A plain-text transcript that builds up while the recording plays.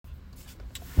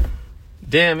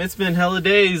Damn, it's been hella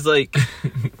days. Like,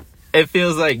 it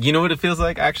feels like, you know what it feels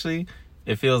like, actually?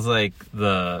 It feels like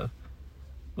we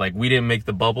didn't make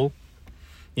the bubble,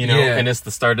 you know? Yeah. And it's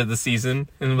the start of the season.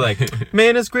 And like,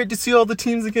 man, it's great to see all the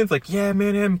teams again. It's like, yeah,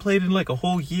 man, I haven't played in like a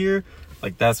whole year.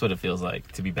 Like, that's what it feels like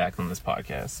to be back on this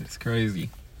podcast. It's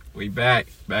crazy. We back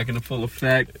in the full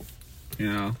effect,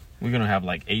 you know. We're going to have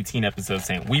like 18 episodes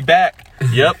saying, we back.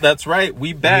 Yep, that's right.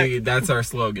 We back. Yeah, that's our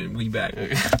slogan. We back.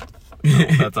 No,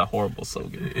 that's a horrible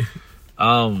slogan.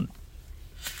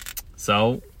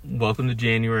 So, welcome to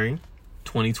January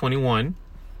 2021.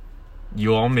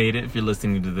 You all made it if you're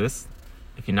listening to this.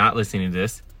 If you're not listening to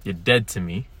this, you're dead to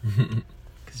me.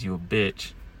 Because you a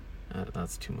bitch.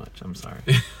 That's too much. I'm sorry.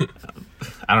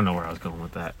 I don't know where I was going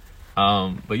with that.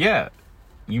 But yeah,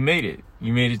 you made it.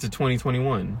 You made it to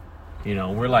 2021. You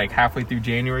know, we're like halfway through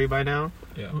January by now.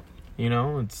 Yeah. You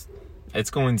know, it's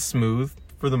going smooth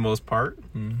for the most part.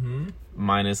 Mm-hmm.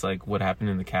 Minus like what happened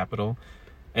in the Capitol.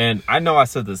 And I know I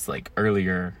said this like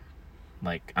earlier,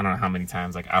 like I don't know how many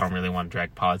times, like I don't really want to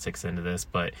drag politics into this,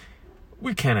 but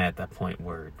we're kind of at that point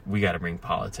where we got to bring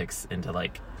politics into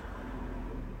like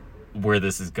where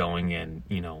this is going and,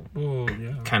 you know,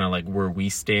 kind of like where we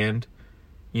stand,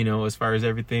 you know, as far as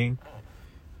everything.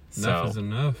 Enough is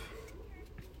enough.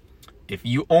 If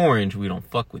you orange, we don't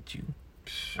fuck with you.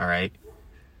 All right?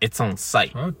 It's on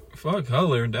sight. Fuck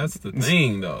color. That's the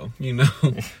thing, though. You know,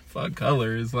 fuck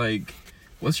color is like,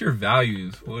 what's your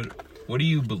values? What do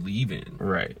you believe in?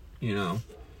 Right. You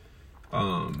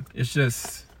know, it's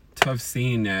just tough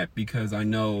seeing that because I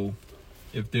know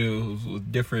if there was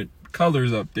different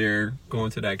colors up there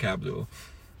going to that Capitol,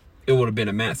 it would have been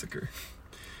a massacre.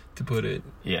 To put it,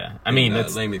 yeah. I mean,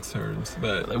 that's layman's terms,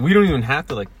 but like, we don't even have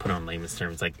to like put on layman's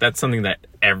terms. Like that's something that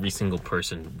every single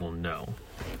person will know.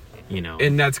 You know,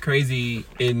 and that's crazy.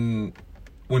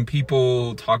 When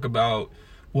people talk about,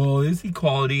 well, is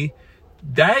equality?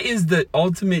 That is the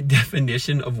ultimate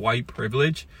definition of white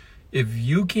privilege. If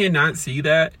you cannot see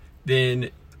that, then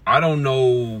I don't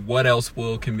know what else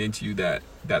will convince you that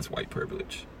that's white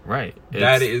privilege. Right.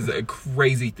 That is a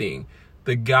crazy thing.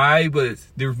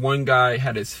 There's one guy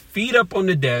had his feet up on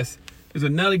the desk. There's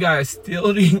another guy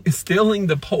stealing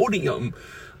the podium.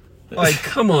 Like,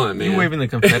 come on, man. You waving the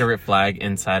Confederate flag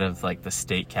inside of like the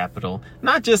state capitol.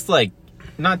 Not just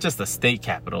the state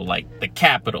capitol, like the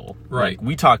Capitol. Right. Like,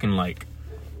 we talking like,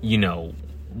 you know,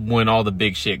 when all the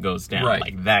big shit goes down. Right.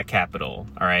 Like that Capitol.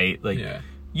 All right. Like, yeah.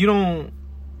 You don't.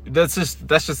 That's just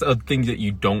a thing that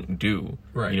you don't do.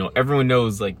 Right. You know, everyone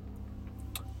knows like.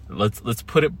 Let's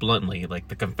put it bluntly, like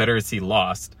the Confederacy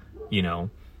lost, you know,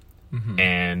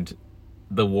 and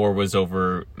the war was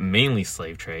over mainly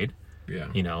slave trade. Yeah.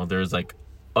 You know, there's like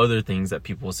other things that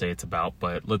people say it's about,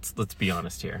 but let's be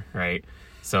honest here, right?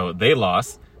 So they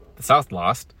lost, the South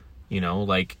lost, you know,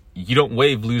 like you don't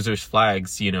wave losers'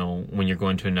 flags, you know, when you're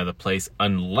going to another place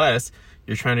unless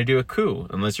you're trying to do a coup,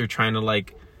 unless you're trying to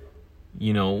like,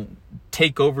 you know,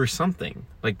 take over something.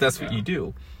 Like that's what you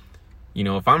do. You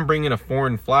know, if I'm bringing a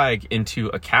foreign flag into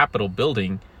a Capitol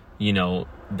building, you know,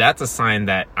 that's a sign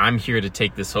that I'm here to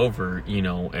take this over, you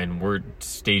know, and we're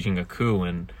staging a coup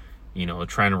and, you know,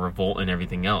 trying to revolt and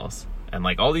everything else. And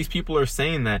like all these people are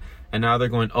saying that, and now they're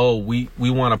going, oh, we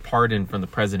want a pardon from the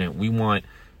president. We want,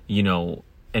 you know,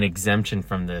 an exemption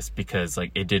from this because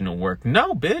like it didn't work.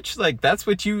 No, bitch. Like that's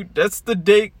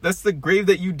the grave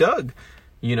that you dug,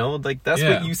 you know, like that's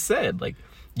what you said. Like,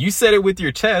 you said it with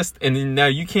your chest, and then now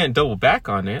you can't double back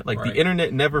on it. Like, the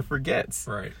internet never forgets.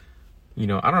 Right. You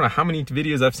know, I don't know how many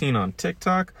videos I've seen on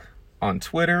TikTok, on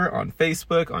Twitter, on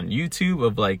Facebook, on YouTube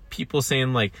of, like, people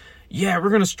saying, like, yeah, we're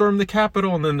going to storm the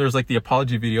Capitol. And then there's, like, the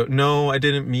apology video. No, I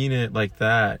didn't mean it like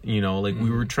that. You know, like, we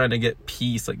were trying to get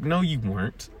peace. Like, no, you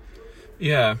weren't.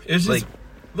 Yeah. It's just, like,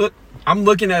 look, I'm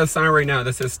looking at a sign right now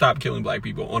that says stop killing black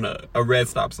people on a red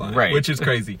stop sign. Right. Which is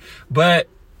crazy. But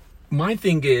my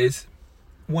thing is,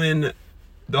 when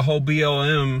the whole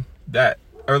BLM that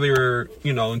earlier,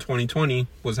 you know, in 2020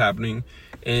 was happening,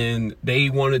 and they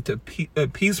wanted to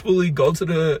peacefully go to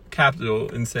the Capitol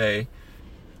and say,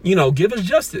 you know, give us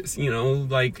justice, you know,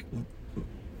 like,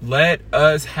 let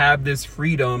us have this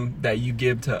freedom that you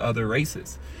give to other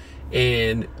races.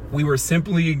 And we were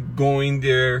simply going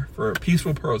there for a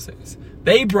peaceful protest.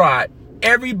 They brought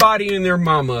everybody and their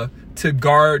mama to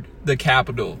guard the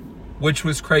Capitol, which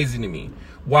was crazy to me.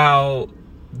 While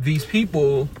these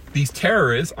people, these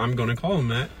terrorists, I'm going to call them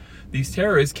that, these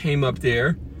terrorists came up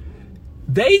there.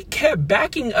 They kept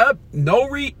backing up, no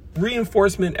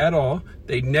reinforcement at all.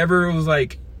 They never was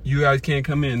like, you guys can't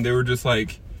come in. They were just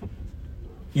like,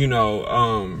 you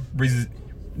know,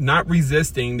 not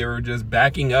resisting. They were just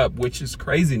backing up, which is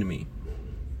crazy to me.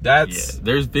 That's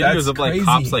there's videos that's of like crazy.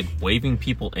 cops like waving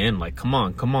people in, like, come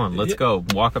on, let's go,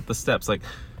 walk up the steps. Like,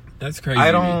 That's crazy.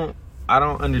 I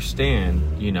don't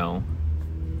understand, you know,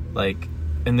 like,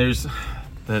 and here's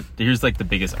like the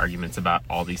biggest arguments about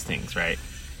all these things, right?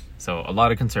 So a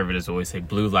lot of conservatives always say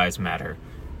blue lives matter,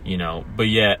 you know, but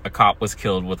yet a cop was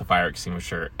killed with a fire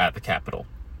extinguisher at the Capitol.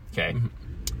 Okay.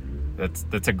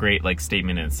 That's a great like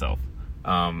statement in itself.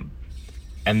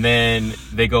 And then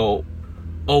they go,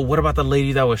 oh, what about the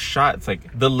lady that was shot? It's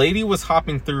like, the lady was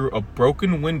hopping through a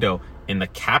broken window in the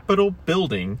Capitol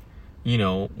building, you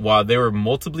know, while they were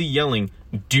multiply yelling,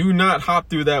 do not hop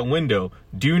through that window.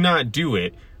 Do not do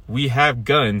it. We have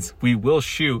guns. We will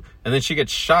shoot. And then she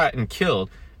gets shot and killed.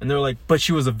 And they're like, but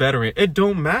she was a veteran. It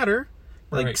don't matter.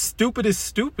 Like, Right. stupid is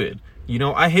stupid. You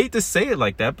know, I hate to say it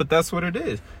like that, but that's what it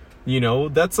is. You know,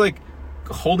 that's like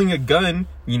holding a gun,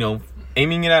 you know,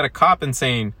 aiming it at a cop and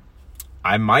saying,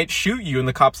 I might shoot you. And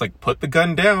the cop's like, put the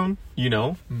gun down, you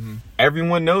know.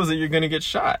 Everyone knows that you're going to get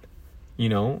shot. You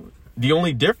know, the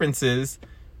only difference is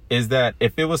that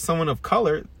if it was someone of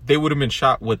color, they would have been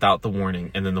shot without the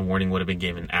warning. And then the warning would have been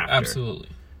given after. Absolutely.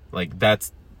 Like,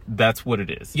 that's what it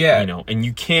is. Yeah. You know, and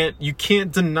you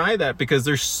can't deny that because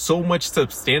there's so much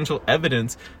substantial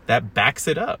evidence that backs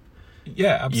it up.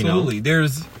 Yeah, absolutely.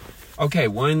 There's, okay,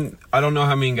 I don't know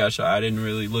how many got shot. I didn't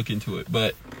really look into it,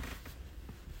 but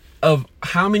of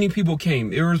how many people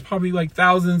came, there was probably like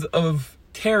thousands of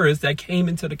terrorists that came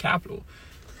into the Capitol.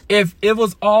 If it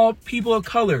was all people of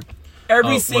color,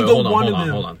 every single one of them.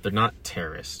 Hold on. They're not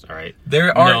terrorists, all right?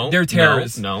 They're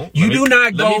terrorists. No. You do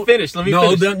not go. Let me finish.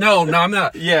 No, I'm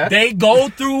not. Yeah. They go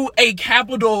through a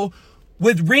Capitol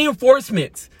with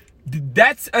reinforcements.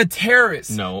 That's a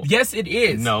terrorist. No. Yes, it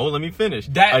is. No, let me finish.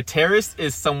 That- a terrorist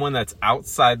is someone that's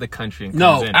outside the country and comes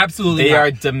No, in. absolutely They not.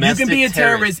 are domestic You can be a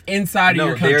terrorist inside of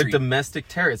your country. No, they're domestic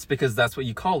terrorists because that's what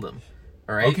you call them.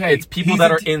 All right? Okay, It's people he's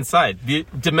that a are t- inside. The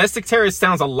domestic terrorist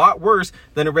sounds a lot worse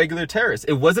than a regular terrorist.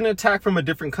 It wasn't an attack from a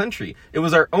different country. It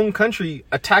was our own country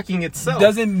attacking itself.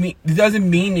 Doesn't mean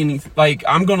anything. Like,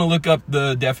 I'm gonna look up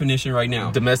the definition right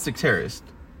now. Domestic terrorist.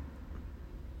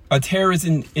 A terrorist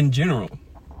in general.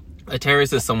 A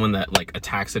terrorist is someone that like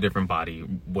attacks a different body,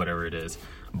 whatever it is.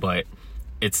 But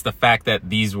it's the fact that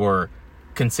these were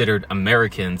considered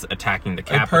Americans attacking the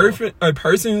Capitol. A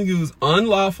person who uses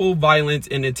unlawful violence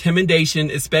and intimidation,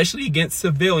 especially against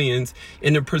civilians,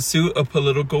 in the pursuit of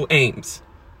political aims.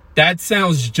 That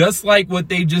sounds just like what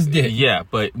they just did. Yeah,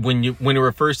 but when it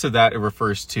refers to that, it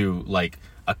refers to like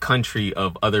a country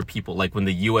of other people. Like when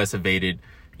the U.S. invaded,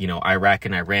 you know, Iraq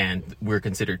and Iran, we're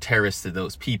considered terrorists to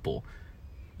those people.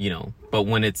 You know, but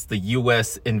when it's the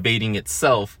U.S. invading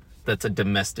itself, that's a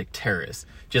domestic terrorist.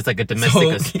 Just like a domestic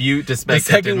dispute. The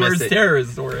second word's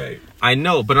terrorist, all right. I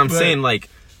know, but I'm saying, like,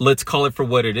 let's call it for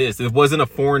what it is. It wasn't a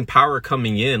foreign power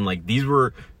coming in. Like, these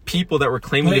were people that were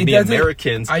claiming to be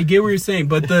Americans. I get what you're saying,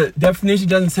 but the definition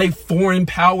doesn't say foreign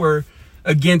power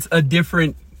against a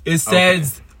different. It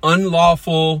says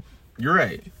unlawful. You're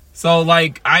right. So,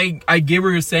 like, I get what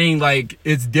you're saying. Like,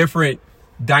 it's different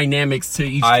dynamics to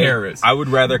each terrorist. I would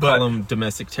rather call them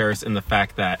domestic terrorists in the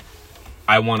fact that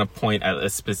I want to point at a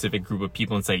specific group of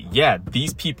people and say, yeah,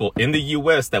 these people in the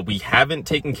U.S. that we haven't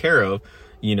taken care of,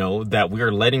 you know, that we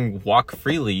are letting walk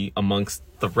freely amongst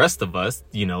the rest of us,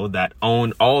 you know, that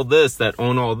own all this,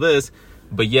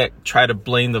 but yet try to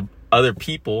blame the other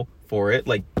people for it.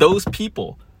 Like, those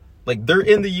people, like, they're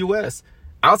in the U.S.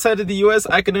 Outside of the U.S.,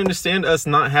 I can understand us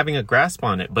not having a grasp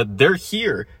on it, but they're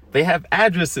here. They have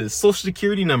addresses, social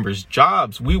security numbers,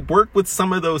 jobs. We work with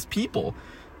some of those people,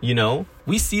 you know.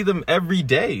 We see them every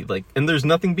day, like, and there's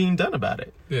nothing being done about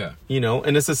it. Yeah. You know,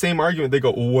 and it's the same argument. They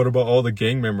go, well, what about all the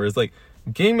gang members? Like,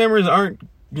 gang members aren't,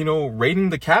 you know, raiding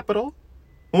the Capitol.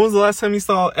 When was the last time you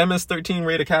saw MS-13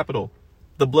 raid a Capitol?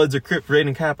 The Bloods or Crips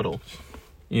raiding Capitol?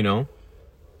 You know?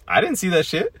 I didn't see that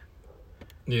shit.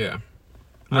 Yeah.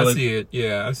 Like, I see it.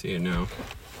 Yeah, I see it now.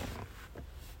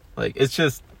 Like, it's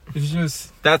just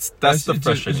that's the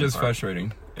frustrating It's just part.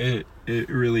 frustrating. It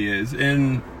really is.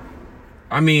 And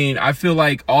I mean, I feel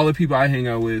like all the people I hang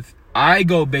out with, I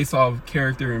go based off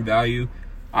character and value.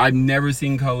 I've never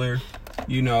seen color,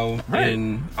 you know, Right.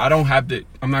 and I don't have to.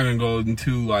 I'm not gonna go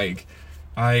into like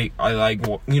I like,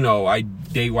 you know, I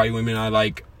date white women. I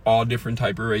like all different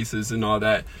type of races and all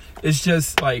that. It's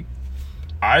just like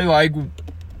I like,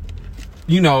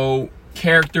 you know,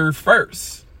 character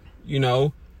first, you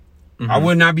know. I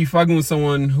would not be fucking with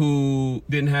someone who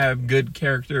didn't have good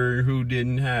character, who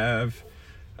didn't have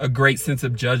a great sense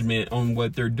of judgment on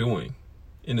what they're doing,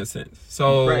 in a sense.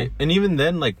 So, right. And even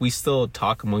then, like, we still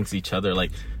talk amongst each other.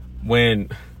 Like, when,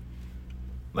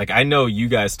 like, I know you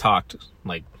guys talked,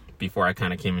 like, before I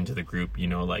kind of came into the group, you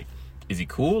know, like, is he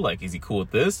cool? Like, is he cool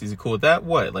with this? Is he cool with that?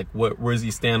 What? Like, where does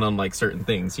he stand on, like, certain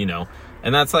things, you know?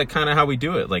 And that's, like, kind of how we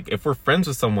do it. Like, if we're friends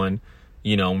with someone,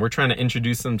 you know, and we're trying to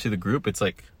introduce them to the group, it's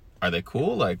like, are they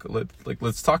cool? Like,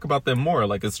 let's talk about them more.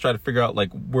 Like, let's try to figure out,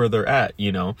 like, where they're at,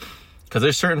 you know? Because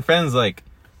there's certain friends, like,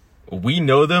 we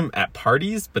know them at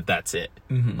parties, but that's it.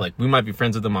 Mm-hmm. Like, we might be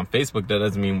friends with them on Facebook. That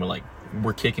doesn't mean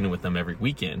we're kicking it with them every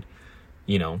weekend,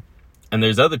 you know? And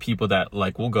there's other people that,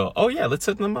 like, we'll go, oh, yeah, let's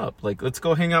hit them up. Like, let's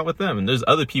go hang out with them. And there's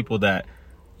other people that,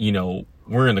 you know,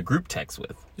 we're in a group text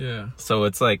with. Yeah. So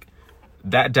it's like,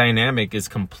 that dynamic is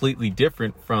completely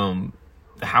different from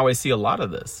how I see a lot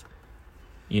of this.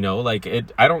 You know, like,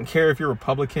 I don't care if you're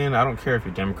Republican. I don't care if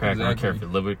you're Democrat. Exactly. I don't care if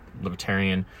you're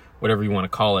libertarian, whatever you want to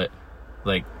call it.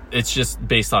 Like, it's just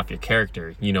based off your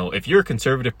character. You know, if you're a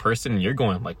conservative person and you're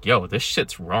going, like, yo, this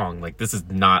shit's wrong. Like, this is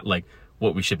not, like,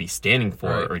 what we should be standing for,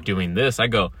 right, or doing this, I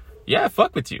go, yeah,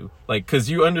 fuck with you. Like, because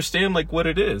you understand, like, what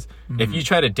it is. Mm-hmm. If you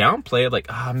try to downplay it, like,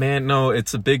 ah, man, no,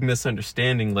 it's a big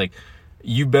misunderstanding. Like,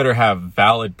 you better have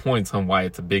valid points on why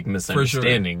it's a big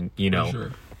misunderstanding, you know? For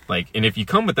sure. Like, and if you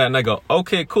come with that and I go,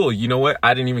 okay, cool, you know what?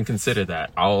 I didn't even consider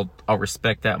that. I'll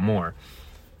respect that more.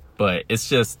 But it's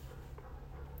just,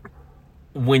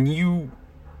 when you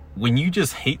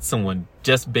just hate someone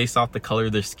just based off the color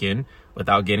of their skin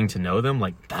without getting to know them,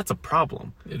 like, that's a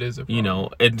problem. It is a problem. You know,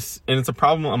 it's a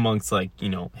problem amongst, like, you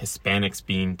know, Hispanics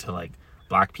being to, like,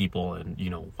 black people and, you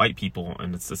know, white people.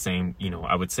 And it's the same, you know,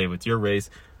 I would say with your race.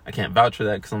 I can't vouch for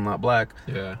that because I'm not black.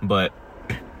 Yeah. But,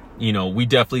 you know, we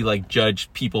definitely, like,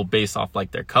 judge people based off,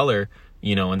 like, their color,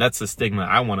 you know, and that's the stigma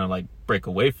I want to, like, break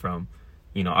away from.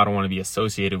 You know, I don't want to be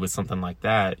associated with something like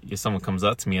that. If someone comes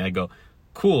up to me, I go,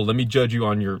 cool, let me judge you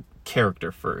on your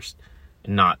character first,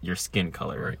 not your skin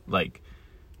color. Right. Like,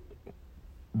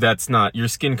 that's not, your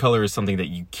skin color is something that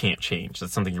you can't change.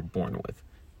 That's something you're born with.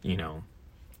 You know,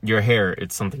 your hair,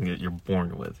 it's something that you're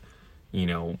born with. You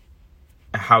know,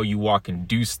 how you walk and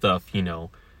do stuff, you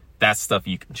know, that's stuff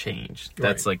you can change.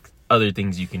 That's, right, like, other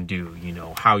things you can do. You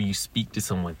know, how you speak to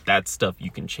someone, that's stuff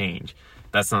you can change.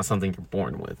 That's not something you're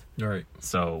born with. Right.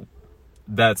 So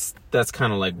that's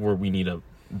kind of like where we need to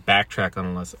backtrack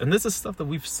on us. And this is stuff that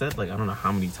we've said, like, I don't know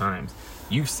how many times.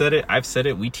 You've said it, I've said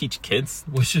it, we teach kids.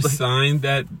 Which is a sign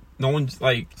that no one's,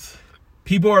 like,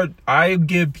 I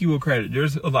give people credit.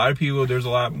 There's a lot of people, there's a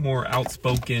lot more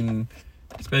outspoken,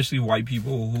 especially white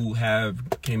people, who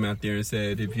have came out there and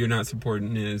said, if you're not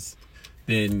supporting this,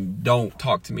 then don't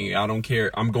talk to me. I don't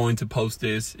care. I'm going to post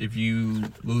this. If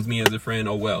you lose me as a friend,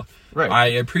 oh well. Right. I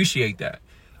appreciate that.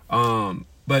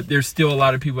 But there's still a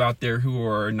lot of people out there who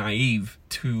are naive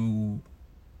to,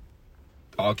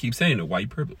 I'll keep saying it, white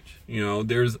privilege. You know,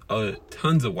 there's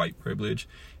tons of white privilege,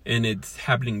 and it's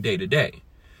happening day to day.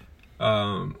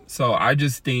 So I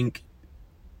just think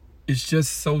it's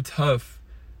just so tough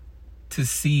to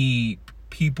see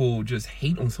people just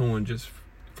hate on someone just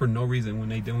for no reason when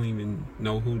they don't even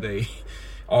know who they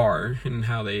are and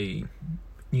how they,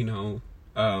 you know,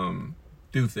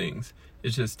 do things.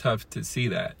 It's just tough to see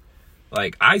that.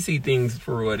 Like, I see things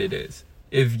for what it is.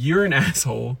 If you're an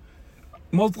asshole,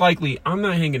 most likely I'm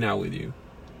not hanging out with you.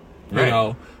 Right. You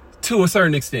know, to a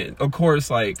certain extent. Of course,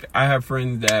 like, I have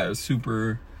friends that are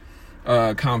super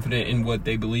confident in what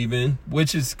they believe in,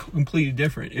 which is completely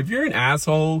different. If you're an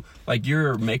asshole, like,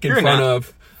 you're making fun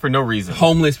of for no reason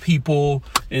homeless people,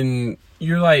 and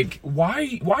you're like,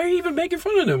 why are you even making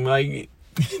fun of them? Like,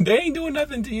 they ain't doing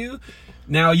nothing to you.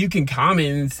 Now, you can comment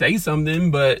and say something,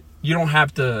 but you don't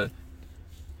have to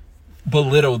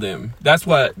belittle them. That's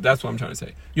what I'm trying to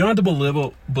say. You don't have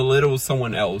to belittle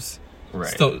someone else,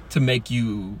 right, to make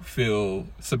you feel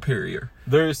superior.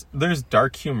 There's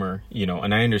dark humor, you know,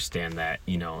 and I understand that,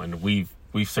 you know, and we've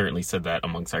certainly said that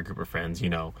amongst our group of friends, you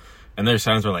know. And there's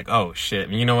times we're like, oh shit,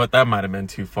 you know what, that might have been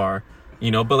too far,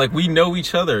 you know. But, like, we know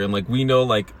each other, and, like, we know,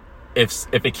 like, if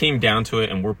it came down to it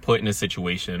and we're put in a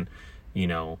situation, you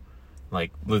know,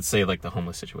 like, let's say, like, the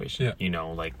homeless situation, yeah, you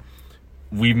know, like,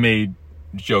 we've made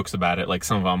jokes about it. Like,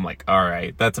 some of them, like, all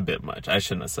right, that's a bit much, I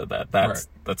shouldn't have said that,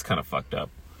 that's kind of fucked up,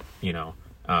 you know.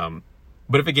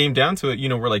 But if it came down to it, you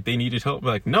know, we're like, they needed help,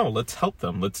 we're like, no, let's help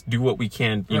them, let's do what we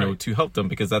can, you know, to help them,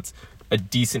 because that's a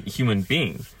decent human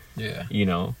being. Yeah. You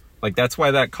know, like, that's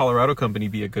why that Colorado company,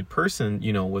 Be a Good Person,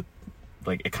 you know, with,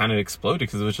 like, it kind of exploded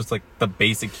because it was just, like, the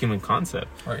basic human concept.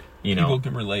 Right. You know, people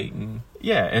can relate. And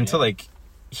yeah, and to, like,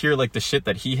 hear, like, the shit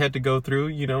that he had to go through,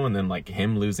 you know, and then, like,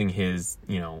 him losing his,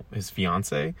 you know, his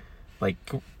fiance, like,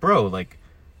 bro, like,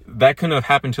 that couldn't have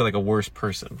happened to, like, a worse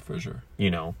person. For sure.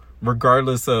 You know,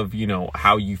 regardless of, you know,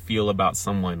 how you feel about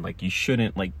someone, like, you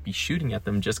shouldn't, like, be shooting at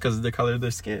them just because of the color of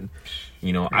their skin.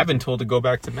 You know, I've been told to go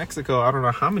back to Mexico I don't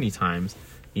know how many times.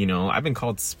 You know, I've been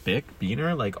called spick,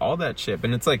 beaner, like, all that shit.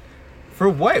 And it's like, for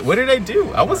what? What did I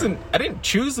do? I didn't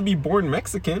choose to be born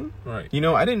Mexican. Right. You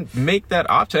know, I didn't make that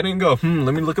option. I didn't go,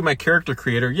 let me look at my character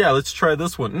creator. Yeah, let's try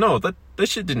this one. No, that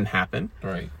shit didn't happen.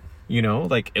 Right. You know,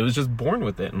 like, it was just born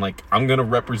with it. And, like, I'm going to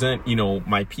represent, you know,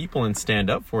 my people and stand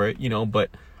up for it, you know, but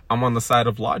I'm on the side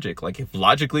of logic. Like, if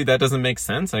logically that doesn't make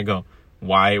sense, I go,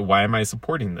 why am I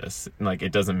supporting this? Like,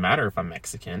 it doesn't matter if I'm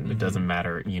Mexican. Mm-hmm. It doesn't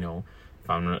matter, you know, if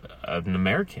I'm an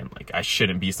American. Like, I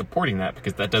shouldn't be supporting that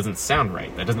because that doesn't sound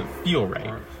right. That doesn't feel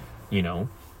right, you know?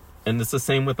 And it's the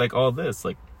same with, like, all this.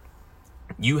 Like,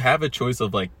 you have a choice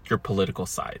of, like, your political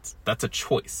sides. That's a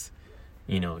choice.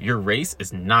 You know, your race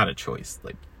is not a choice.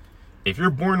 Like, if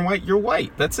you're born white, you're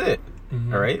white. That's it.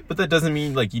 Mm-hmm. All right? But that doesn't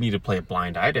mean, like, you need to play a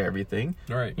blind eye to everything.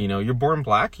 Right. You know, you're born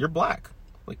black, you're black.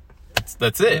 Like,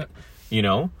 that's it. Yeah. You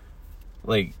know?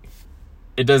 Like,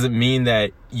 it doesn't mean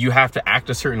that you have to act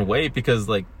a certain way because,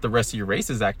 like, the rest of your race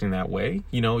is acting that way.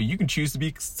 You know, you can choose to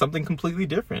be something completely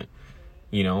different.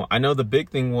 You know, I know the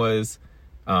big thing was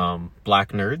black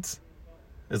nerds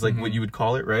is, like, what you would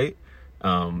call it, right?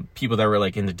 People that were,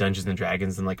 like, into Dungeons and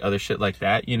Dragons and, like, other shit like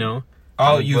that, you know?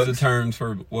 I'll use the terms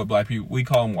for what black people, we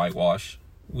call them whitewash.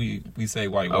 We say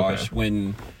whitewash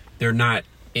when they're not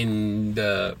in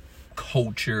the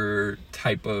culture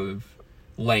type of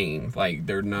lane. Like,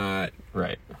 they're not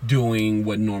doing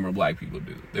what normal black people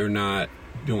do. They're not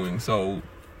doing. So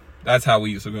that's how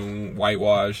we used to go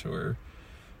whitewash or,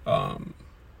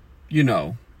 you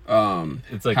know.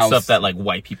 It's like stuff that, like,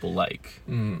 white people like,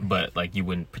 but, like, you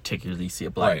wouldn't particularly see a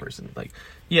black person. Like,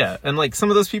 yeah, and, like, some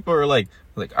of those people are like,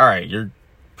 all right, you're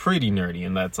pretty nerdy,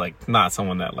 and that's, like, not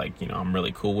someone that, like, you know, I'm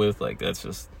really cool with. Like, that's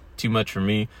just too much for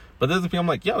me. But there's people I'm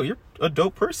like, yo, you're a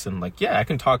dope person. Like, yeah, I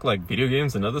can talk, like, video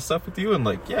games and other stuff with you, and,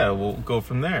 like, yeah, we'll go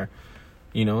from there.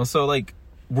 You know, so, like,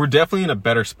 we're definitely in a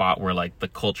better spot where, like, the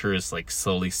culture is, like,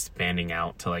 slowly spanning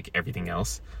out to, like, everything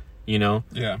else. You know?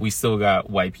 Yeah. We still got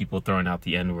white people throwing out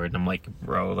the N-word. And I'm like,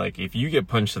 bro, like, if you get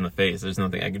punched in the face, there's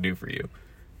nothing I can do for you.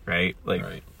 Right?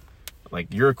 Like,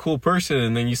 like, you're a cool person,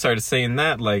 and then you started saying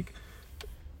that, like,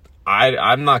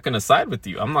 I'm not going to side with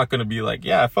you. I'm not going to be like,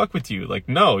 yeah, I fuck with you. Like,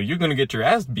 no, you're going to get your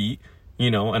ass beat,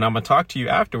 you know, and I'm going to talk to you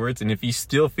afterwards. And if you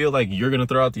still feel like you're going to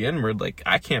throw out the N-word, like,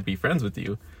 I can't be friends with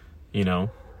you, you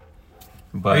know?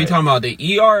 But are you talking about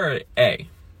the ER or A?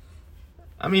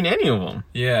 I mean, any of them.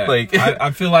 Yeah. Like,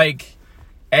 I feel like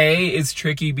A is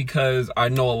tricky because I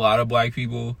know a lot of black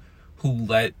people who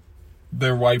let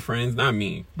their white friends, not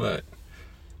me, but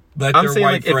let their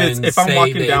white friends if I'm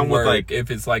walking down with, like, if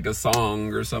it's like a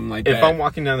song or something like that. If I'm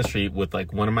walking down the street with,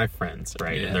 like, one of my friends,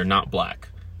 right, and they're not black.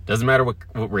 Doesn't matter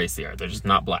what race they are. They're just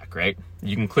not black, right?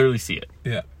 You can clearly see it.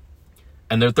 Yeah.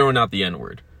 And they're throwing out the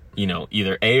N-word. You know,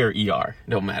 either A or ER.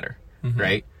 Don't matter,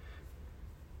 right?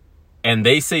 And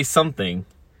they say something,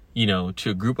 you know,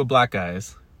 to a group of black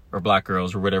guys or black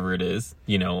girls or whatever it is,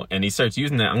 you know, and he starts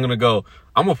using that, I'm going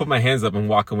to put my hands up and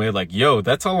walk away like, yo,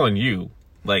 that's all on you.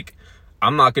 Like,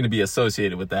 I'm not going to be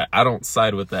associated with that. I don't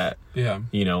side with that. Yeah.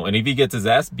 You know, and if he gets his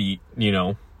ass beat, you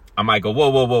know, I might go, whoa,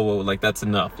 like, that's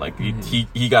enough. Like,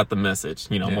 he got the message.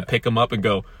 You know, I'm going to pick him up and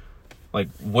go, like,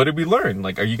 what did we learn?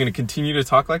 Like, are you going to continue to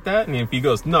talk like that? And if he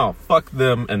goes, no, fuck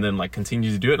them, and then, like, continue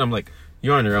to do it, and I'm like,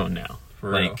 you're on your own now.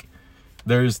 For like, real.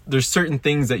 There's certain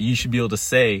things that you should be able to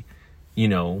say, you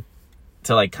know,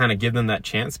 to, like, kind of give them that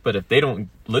chance. But if they don't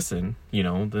listen, you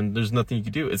know, then there's nothing you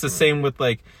can do. It's the same with,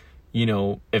 like, you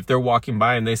know, if they're walking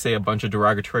by and they say a bunch of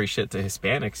derogatory shit to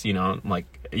Hispanics, you know, I'm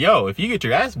like, yo, if you get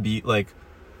your ass beat, like,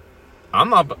 I'm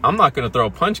not going to throw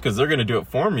a punch because they're going to do it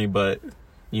for me. But,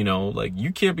 you know, like,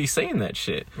 you can't be saying that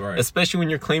shit. Right. Especially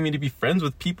when you're claiming to be friends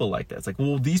with people like that. It's like,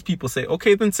 well, these people say,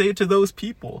 okay, then say it to those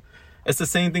people. It's the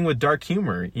same thing with dark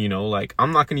humor, you know, like,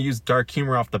 I'm not going to use dark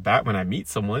humor off the bat when I meet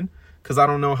someone because I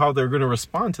don't know how they're going to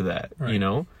respond to that, you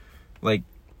know? Like,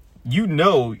 you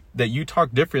know that you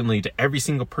talk differently to every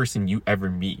single person you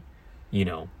ever meet, you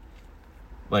know?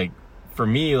 Like, for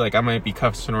me, like, I might be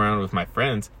cussing around with my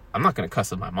friends. I'm not going to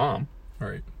cuss at my mom.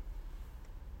 Right.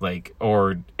 Like,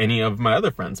 or any of my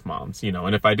other friends' moms, you know?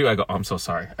 And if I do, I go, oh, I'm so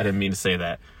sorry. I didn't mean to say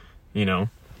that, you know?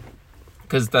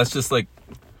 Because that's just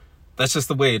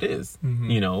the way it is,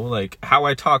 you know, like, how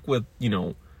I talk with, you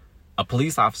know, a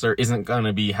police officer isn't going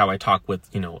to be how I talk with,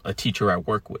 you know, a teacher I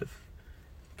work with.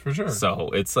 For sure. So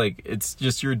it's like, it's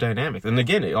just your dynamic. And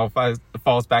again, it all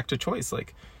falls back to choice.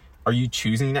 Like, are you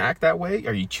choosing to act that way?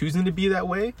 Are you choosing to be that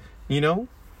way? You know?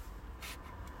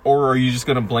 Or are you just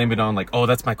going to blame it on, like, oh,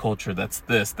 that's my culture. That's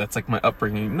this. That's, like, my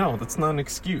upbringing. No, that's not an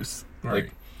excuse. Right.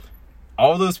 Like,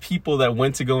 all those people that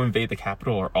went to go invade the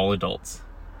Capitol are all adults.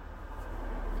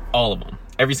 All of them.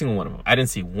 Every single one of them. I didn't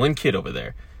see one kid over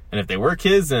there. And if they were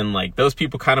kids, then like those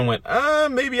people kind of went,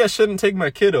 maybe I shouldn't take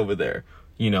my kid over there.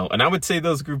 You know, and I would say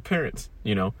those group parents,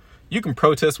 you know, you can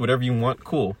protest whatever you want.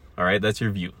 Cool. All right. That's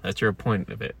your view. That's your point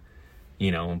of it.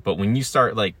 You know, but when you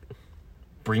start like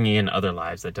bringing in other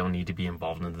lives that don't need to be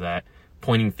involved in that,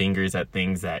 pointing fingers at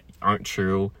things that aren't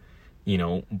true, you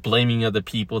know, blaming other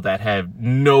people that have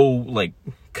no like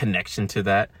connection to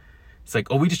that. It's like,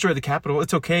 oh, we destroyed the Capitol.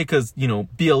 It's okay because, you know,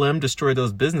 BLM destroyed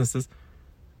those businesses.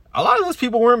 A lot of those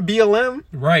people weren't BLM.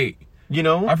 Right. You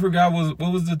know? I forgot what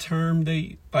was the term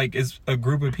they, like, it's a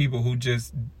group of people who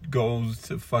just goes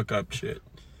to fuck up shit.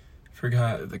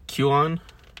 Forgot. The QAnon?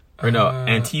 Or no,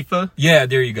 Antifa? Yeah,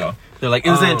 there you go. They're like, it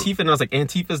was Antifa. And I was like,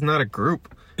 Antifa's not a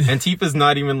group. Antifa's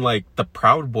not even like the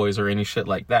Proud Boys or any shit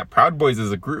like that. Proud Boys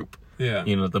is a group. Yeah.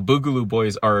 You know, the Boogaloo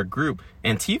Boys are a group.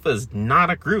 Antifa's not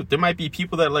a group. There might be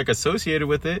people that like associated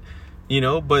with it, you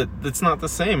know, but it's not the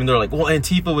same. And they're like, well,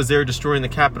 Antifa was there destroying the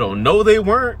Capitol. No, they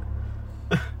weren't.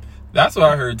 That's what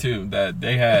I heard too, that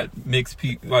they had mixed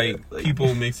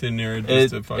people mixed in there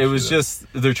just to fuck it was shit just,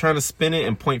 they're trying to spin it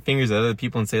and point fingers at other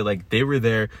people and say like, they were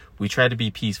there, we tried to be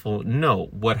peaceful. No,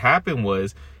 what happened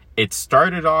was it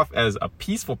started off as a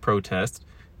peaceful protest,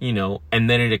 you know, and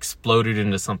then it exploded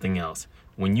into something else.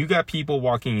 When you got people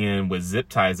walking in with zip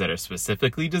ties that are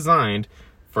specifically designed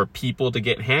for people to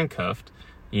get handcuffed,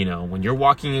 you know, when you're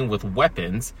walking in with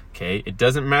weapons, okay, it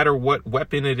doesn't matter what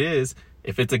weapon it is.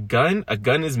 If it's a gun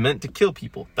is meant to kill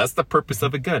people. That's the purpose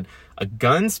of a gun. A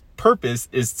gun's purpose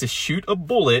is to shoot a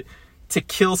bullet to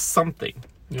kill something,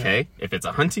 okay? Yeah. If it's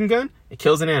a hunting gun, it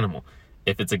kills an animal.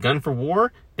 If it's a gun for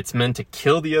war, it's meant to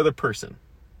kill the other person,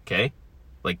 okay?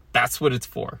 Like, that's what it's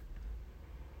for.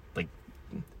 Like,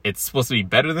 it's supposed to be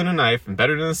better than a knife and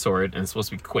better than a sword, and it's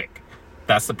supposed to be quick.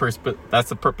 That's the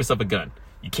purpose of a gun.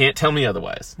 You can't tell me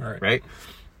otherwise, right?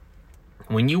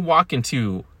 When you walk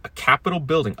into a Capitol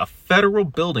building, a federal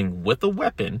building with a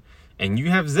weapon, and you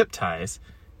have zip ties,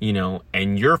 you know,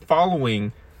 and you're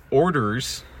following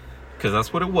orders, because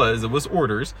that's what it was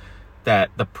orders,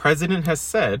 that the president has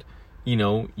said, you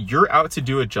know, you're out to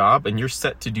do a job and you're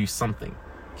set to do something,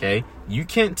 okay? You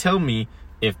can't tell me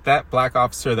if that black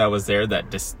officer that was there that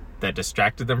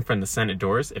distracted them from the Senate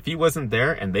doors, if he wasn't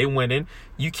there and they went in,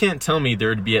 you can't tell me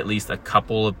there'd be at least a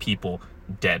couple of people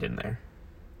dead in there.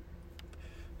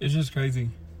 It's just crazy.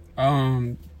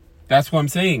 That's what I'm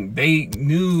saying. They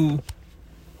knew,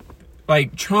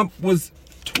 like, Trump was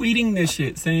tweeting this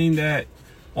shit, saying that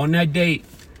on that date,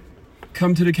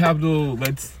 come to the Capitol,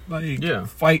 let's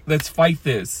fight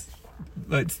this.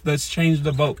 Let's change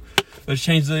the vote. Let's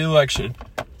change the election.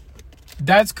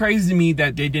 That's crazy to me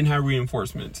that they didn't have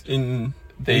reinforcements. And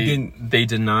they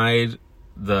denied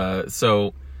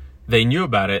so they knew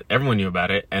about it, everyone knew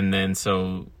about it, and then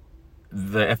so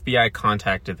the FBI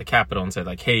contacted the Capitol and said,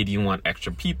 like, hey, do you want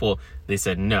extra people? They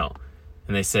said no.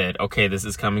 And they said, okay, this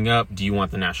is coming up. Do you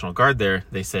want the National Guard there?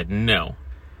 They said no.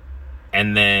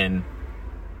 And then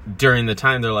during the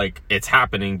time they're like, it's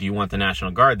happening. Do you want the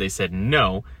National Guard? They said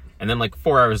no. And then like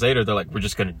 4 hours later, they're like, we're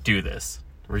just going to do this.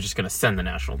 We're just going to send the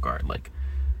National Guard. Like,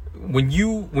 when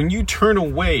you turn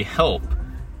away help,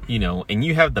 you know, and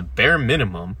you have the bare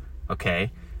minimum,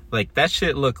 okay, like that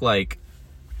shit look like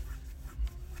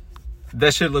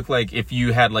if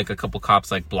you had like a couple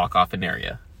cops like block off an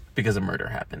area because a murder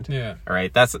happened. Yeah. All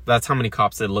right. That's how many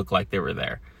cops it looked like they were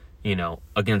there. You know,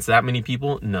 against that many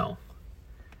people, no.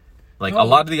 Like a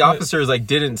lot of the officers like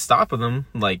didn't stop them.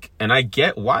 Like, and I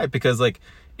get why, because like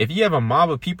if you have a mob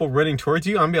of people running towards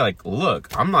you, I'm gonna be like,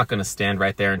 look, I'm not gonna stand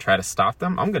right there and try to stop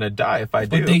them. I'm gonna die if I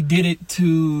do. But they did it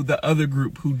to the other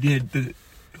group who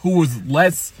was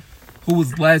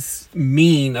less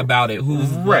mean about it. Who was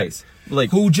right.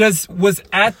 Like, who just was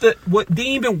didn't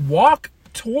even walk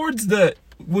towards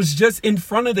was just in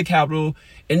front of the Capitol,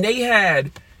 and they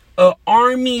had an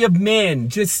army of men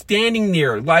just standing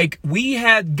there. Like, we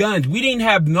had guns. We didn't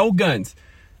have no guns.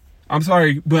 I'm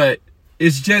sorry, but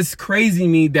it's just crazy to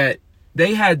me that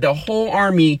they had the whole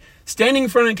army standing in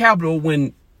front of the Capitol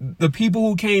when the people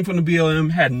who came from the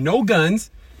BLM had no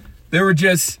guns. They were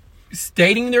just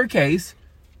stating their case.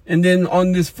 And then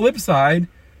on this flip side,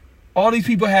 all these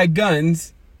people had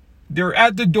guns. They're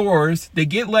at the doors. They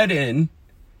get let in.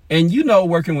 And you know,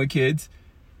 working with kids,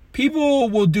 people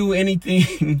will do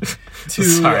anything to...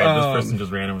 Sorry, this person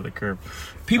just ran over the curb.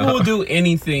 People will do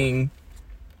anything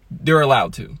they're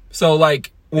allowed to. So,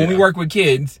 like, when we work with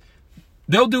kids,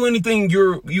 they'll do anything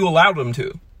you allow them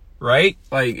to, right?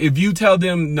 Like, if you tell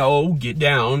them, no, get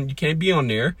down, you can't be on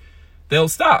there, they'll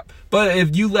stop. But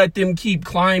if you let them keep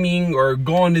climbing or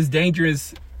go on this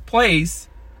dangerous place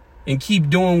and keep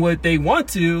doing what they want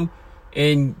to,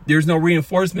 and there's no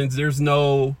reinforcements, there's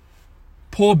no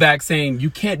pullback saying you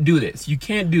can't do this, you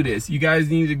can't do this, you guys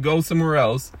need to go somewhere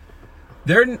else.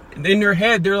 They're in their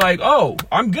head, they're like, oh,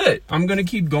 I'm good, I'm gonna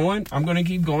keep going, I'm gonna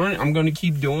keep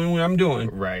doing what I'm doing,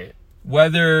 Right.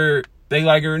 whether they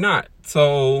like it or not.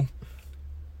 So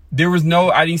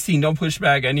I didn't see no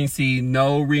pushback, I didn't see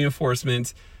no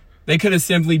reinforcements. They could have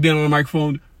simply been on the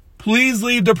microphone, please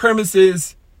leave the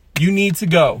premises, you need to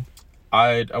go.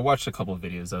 I watched a couple of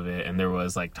videos of it, and there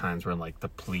was like times where like the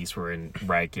police were in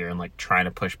riot gear and like trying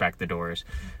to push back the doors,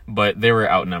 but they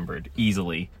were outnumbered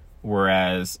easily.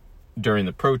 Whereas during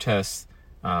the protests,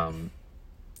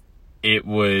 it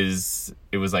was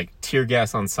like tear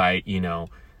gas on site, you know,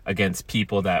 against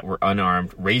people that were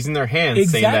unarmed, raising their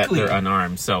hands, saying that they're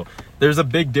unarmed. So there's a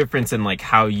big difference in like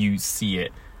how you see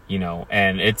it, you know.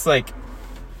 And it's like,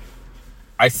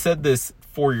 I said this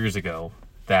 4 years ago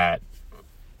that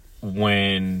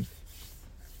when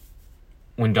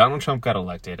Donald Trump got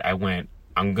elected, I went,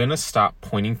 I'm going to stop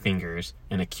pointing fingers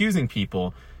and accusing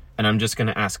people, and I'm just going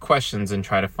to ask questions and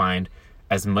try to find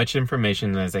as much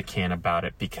information as I can about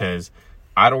it, because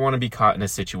I don't want to be caught in a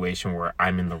situation where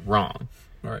I'm in the wrong.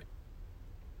 Right.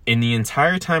 In the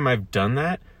entire time I've done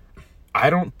that, I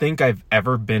don't think I've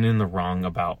ever been in the wrong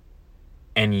about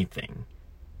anything.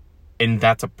 And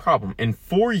that's a problem. In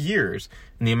 4 years,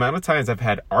 and the amount of times I've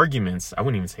had arguments, I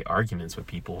wouldn't even say arguments with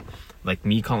people, like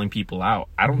me calling people out,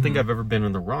 I don't think I've ever been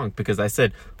in the wrong, because I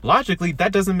said, logically,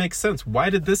 that doesn't make sense. Why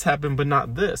did this happen but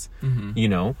not this? You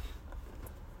know?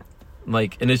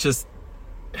 Like, and it's just,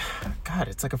 God,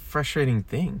 it's like a frustrating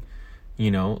thing. You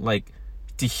know? Like,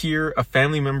 to hear a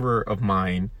family member of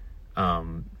mine,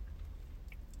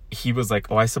 he was like,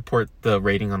 oh, I support the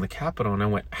raiding on the Capitol. And I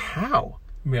went, how?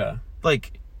 Yeah.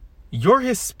 Like, you're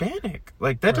Hispanic.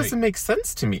 Like, that doesn't make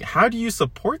sense to me. How do you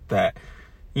support that?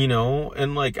 You know,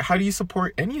 and like, how do you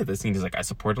support any of this? And he's like, I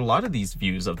support a lot of these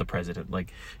views of the president.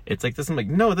 Like, it's like this. I'm like,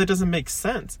 no, that doesn't make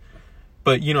sense.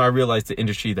 But, you know, I realized the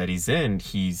industry that he's in,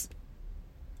 he's,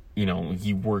 you know,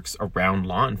 he works around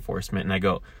law enforcement. And I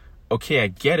go, okay, I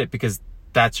get it, because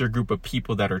that's your group of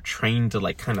people that are trained to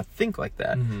like kind of think like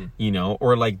that, you know,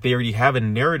 or like they already have a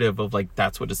narrative of like,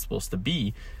 that's what it's supposed to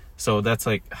be. So that's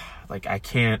like I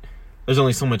can't, there's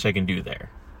only so much I can do there,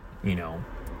 you know,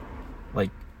 like,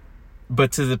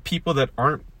 but to the people that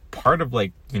aren't part of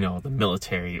like, you know, the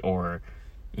military or,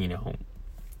 you know,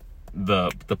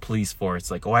 the police force,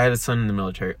 like, oh, I had a son in the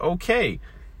military. Okay.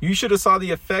 You should have saw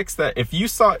the effects that if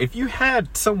you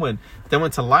had someone that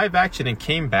went to live action and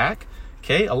came back,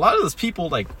 okay, a lot of those people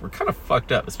like were kind of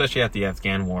fucked up, especially after the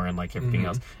Afghan war and like everything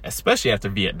else, especially after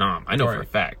Vietnam. I know for a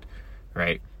fact,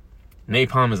 right?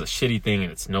 Napalm is a shitty thing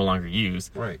and it's no longer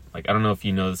used. Right. Like, I don't know if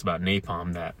you know this about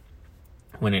napalm, that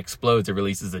when it explodes, it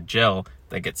releases a gel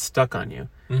that gets stuck on you.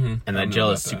 And that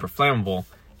gel is super flammable,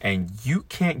 and you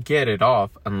can't get it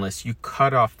off unless you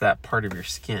cut off that part of your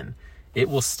skin. It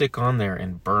will stick on there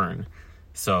and burn.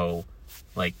 So,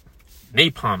 like,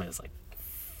 napalm is like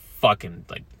fucking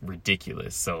like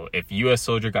ridiculous. So if U.S.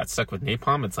 soldier got stuck with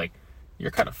napalm, it's like,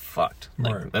 you're kind of fucked.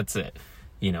 Like, that's it.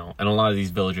 You know, and a lot of these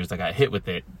villagers that got hit with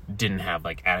it didn't have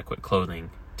like adequate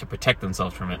clothing to protect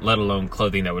themselves from it, let alone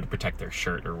clothing that would protect their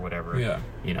shirt or whatever. Yeah.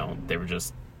 You know, they were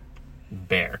just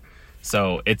bare.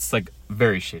 So it's like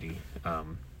very shitty,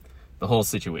 the whole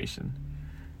situation.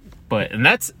 But, and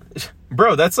that's,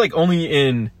 bro, that's like only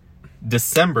in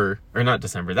December, or not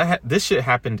December. This shit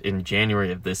happened in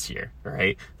January of this year,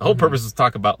 right? The whole purpose was to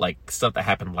talk about like stuff that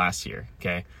happened last year,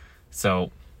 okay?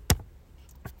 So,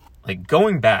 like,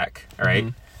 going back, all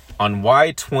right, on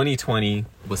why 2020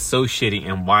 was so shitty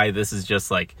and why this is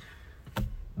just like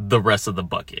the rest of the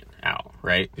bucket out,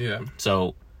 right? Yeah.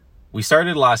 So we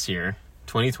started last year,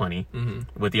 2020,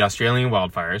 with the Australian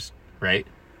wildfires, right?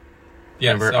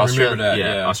 Yeah, remember that.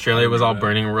 Yeah, Australia was all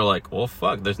burning, and we're like, well,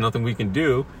 fuck, there's nothing we can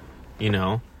do, you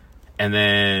know? And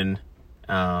then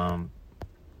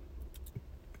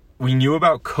we knew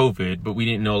about COVID, but we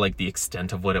didn't know like the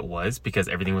extent of what it was, because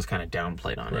everything was kind of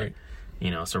downplayed on it,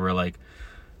 you know? So we're like,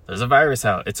 there's a virus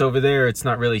out, it's over there, it's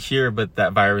not really here, but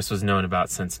that virus was known about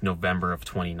since November of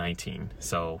 2019.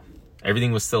 So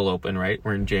everything was still open, right?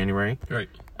 We're in January. Right.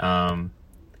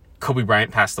 Kobe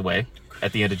Bryant passed away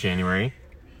at the end of January.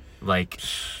 Like,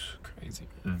 crazy.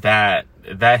 That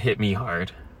hit me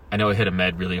hard. I know it hit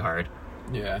Ahmed really hard.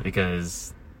 Yeah.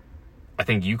 Because I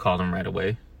think you called him right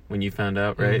away when you found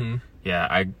out, right?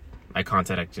 Yeah, I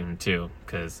contacted him too,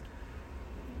 because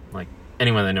like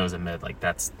anyone that knows Ahmed, like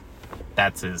that's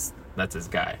his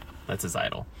guy. That's his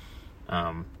idol.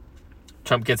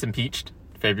 Trump gets impeached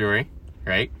February,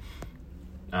 right?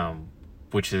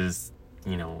 Which is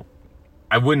you know,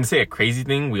 I wouldn't say a crazy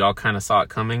thing. We all kind of saw it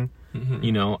coming.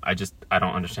 You know, I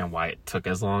don't understand why it took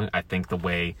as long. I think the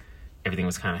way everything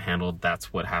was kind of handled,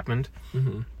 that's what happened.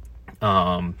 The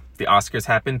Oscars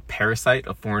happened. Parasite,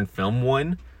 a foreign film,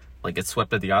 won. Like, it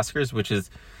swept at the Oscars, which is,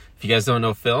 if you guys don't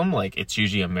know film, like, it's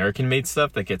usually American-made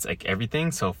stuff that gets, like,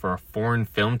 everything. So for a foreign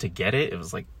film to get it, it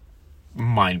was, like,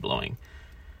 mind-blowing.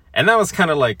 And that was kind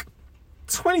of like,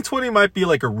 2020 might be,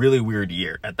 like, a really weird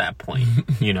year at that point.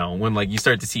 You know, when, like, you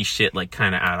start to see shit, like,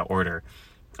 kind of out of order.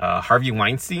 Harvey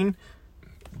Weinstein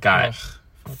got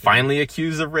finally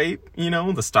accused of rape. You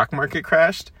know, the stock market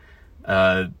crashed.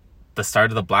 The start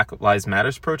of the Black Lives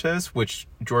Matter protest, which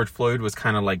George Floyd was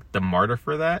kind of like the martyr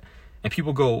for that. And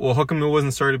people go, well, how come it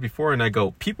wasn't started before? And I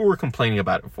go, people were complaining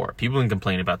about it before. People have been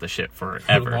complaining about this shit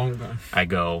forever. For a long time. I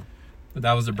go... But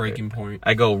that was a breaking point.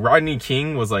 I go, Rodney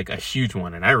King was like a huge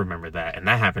one, and I remember that. And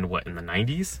that happened, what, in the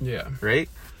 90s? Yeah. Right?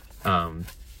 And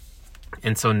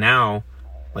so now...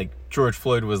 like, George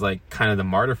Floyd was, like, kind of the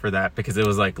martyr for that, because it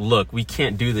was like, look, we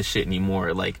can't do this shit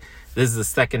anymore. Like, this is the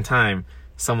second time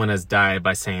someone has died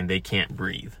by saying they can't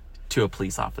breathe to a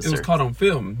police officer. It was caught on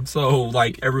film, so,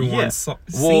 like, everyone's seen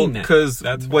that. Well, because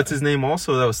what's his name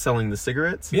also that was selling the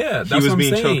cigarettes? Yeah, that's he was what I'm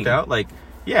being saying. choked out. Like,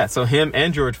 yeah, so him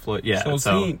and George Floyd, yeah.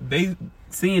 So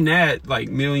seeing that, like,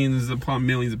 millions upon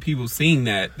millions of people seeing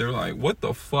that, they're like, what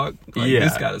the fuck? Like,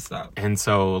 this gotta stop. And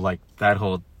so, like, that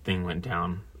whole thing went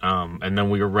down. And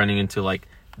then we were running into, like,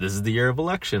 this is the year of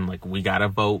election. Like, we gotta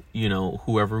vote, you know,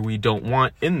 whoever we don't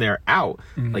want in there out.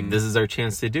 Like, this is our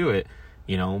chance to do it.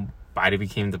 You know, Biden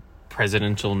became the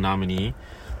presidential nominee.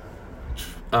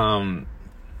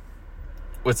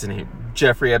 What's his name?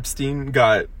 Jeffrey Epstein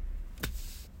got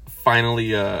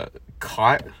finally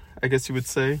caught, I guess you would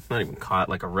say. Not even caught,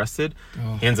 like, arrested.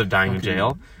 He ends up dying in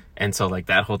jail. And so, like,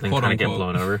 that whole thing kind of get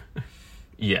blown over.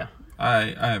 Yeah.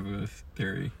 I have a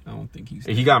theory. I don't think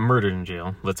he got murdered in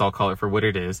jail. Let's all call it for what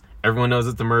it is. Everyone knows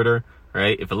it's a murder,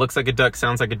 right? If it looks like a duck,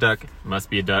 sounds like a duck, it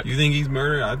must be a duck. You think he's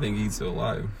murdered? I think he's still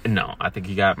alive. No, I think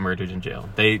he got murdered in jail.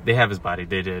 They have his body.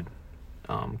 They did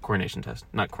coronation test.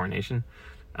 Not coronation.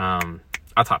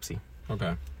 Autopsy.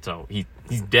 Okay. So he's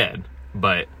dead,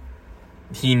 but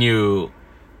he knew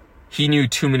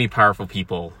too many powerful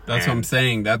people. That's what I'm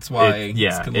saying. That's why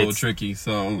it's a little tricky.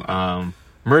 So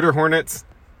murder hornets,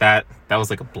 that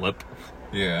was like a blip.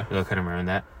 Yeah. I kind of remember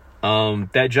that.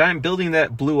 That giant building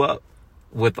that blew up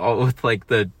with like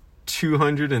the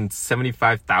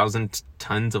 275,000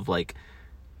 tons of like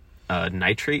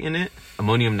nitrate in it,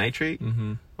 ammonium nitrate.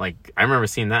 Mm-hmm. Like, I remember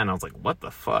seeing that and I was like, what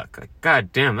the fuck? Like,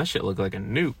 god damn, that shit looked like a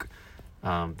nuke.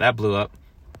 That blew up.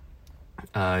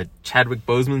 Chadwick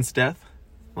Boseman's death,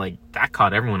 like, that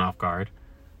caught everyone off guard.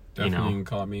 Definitely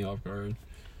caught me off guard.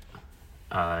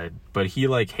 But he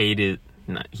like he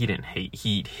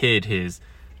hid his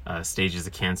stages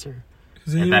of cancer.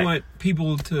 Because he didn't want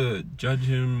people to judge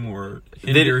him or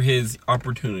hinder his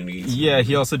opportunities. Yeah,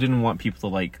 he also didn't want people to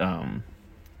like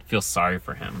feel sorry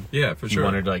for him. Yeah, for sure. He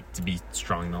wanted like to be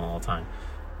strong all the time.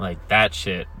 Like, that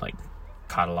shit like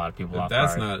caught a lot of people off guard.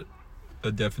 That's not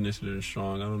a definition of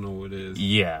strong. I don't know what it is.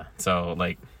 Yeah. So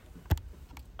like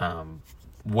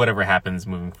whatever happens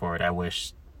moving forward, I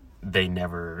wish they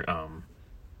never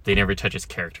touch his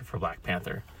character for Black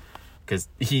Panther, because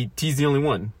he's the only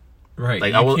one. Right.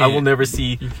 Like, I will never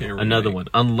see another remake one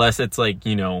unless it's like,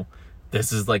 you know,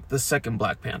 this is like the second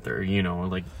Black Panther, you know,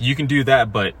 like you can do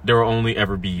that, but there will only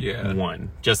ever be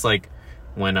one. Just like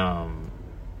when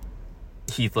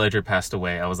Heath Ledger passed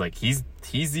away, I was like, he's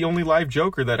the only live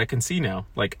Joker that I can see now.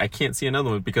 Like, I can't see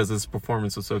another one because his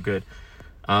performance was so good.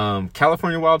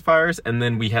 California wildfires, and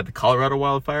then we had the Colorado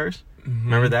wildfires. Mm-hmm.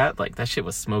 Remember that? Like, that shit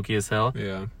was smoky as hell.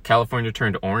 Yeah. California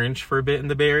turned orange for a bit in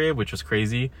the Bay Area, which was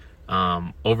crazy.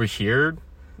 Over here,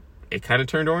 it kind of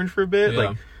turned orange for a bit.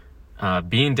 Yeah. Like,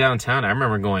 being downtown, I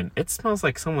remember going, it smells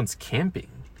like someone's camping.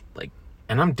 Like,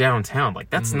 and I'm downtown. Like,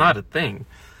 that's not a thing.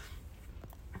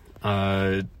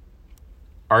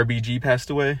 RBG passed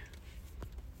away.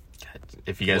 God,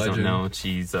 if you guys don't know,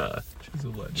 she's a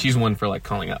legend. She's one for like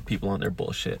calling out people on their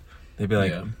bullshit. They'd be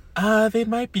like, they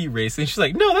might be racist. And she's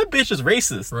like, no, that bitch is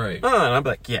racist. Right. And I'm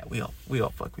like, yeah, we all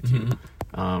fuck with you.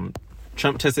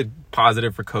 Trump tested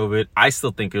positive for COVID. I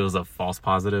still think it was a false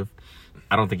positive.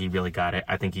 I don't think he really got it.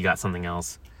 I think he got something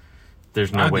else.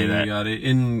 There's no way that he got it,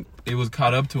 and it was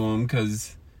caught up to him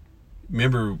because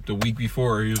remember the week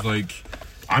before he was like,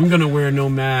 I'm gonna wear no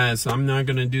mask, I'm not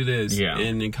gonna do this. Yeah.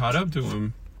 And it caught up to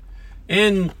him.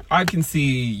 And I can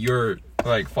see your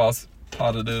like false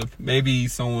positive. Maybe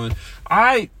someone,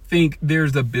 I think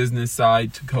there's a business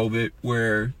side to COVID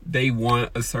where they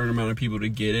want a certain amount of people to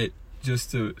get it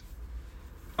just to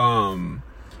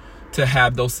to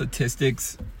have those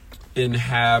statistics and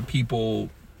have people,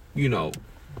 you know,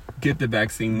 get the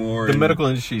vaccine more. The medical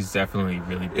industry is definitely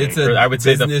really big. It's I would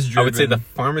say the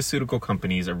pharmaceutical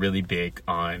companies are really big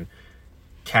on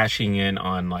cashing in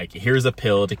on, like, here's a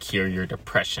pill to cure your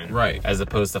depression, right? As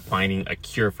opposed to finding a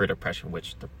cure for depression,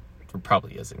 which there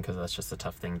probably isn't, because that's just a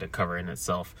tough thing to cover in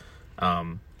itself.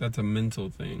 That's a mental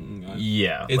thing.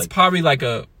 Yeah, it's probably like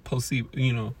a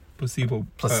placebo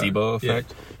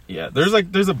effect. Yeah, there's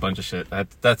a bunch of shit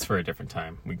that's for a different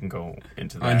time. We can go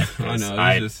into that. I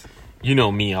know. You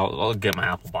know me, I'll get my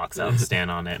Apple box out and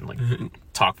stand on it and like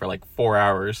talk for like 4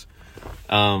 hours.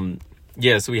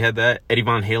 Yeah, so we had that. Eddie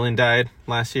Van Halen died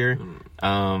last year.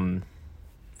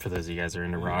 For those of you guys who are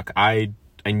into rock, I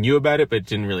knew about it, but it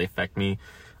didn't really affect me.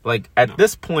 Like, at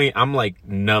this point, I'm like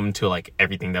numb to like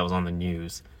everything that was on the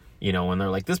news. You know, when they're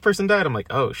like, this person died, I'm like,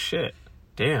 oh shit,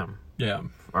 damn. Yeah.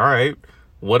 All right.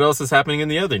 What else is happening in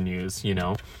the other news? You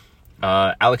know,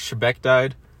 Alex Trebek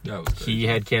died. He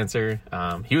had cancer.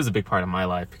 He was a big part of my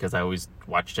life because I always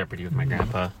watched Jeopardy with my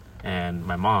grandpa and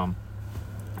my mom.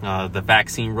 The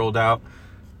vaccine rolled out.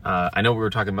 I know we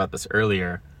were talking about this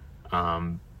earlier,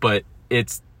 but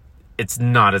it's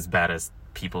not as bad as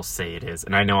people say it is.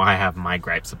 And I know I have my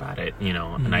gripes about it, you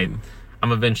know, and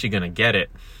I'm eventually going to get it.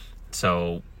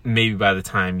 So maybe by the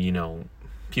time, you know,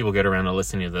 people get around to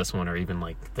listening to this one, or even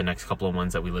like the next couple of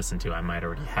ones that we listen to, I might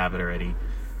already have it already.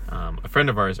 A friend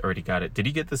of ours already got it. Did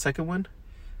he get the second one?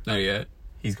 Not yet.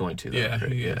 He's going to, though. Yeah,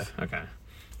 right? he is. Okay.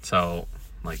 So,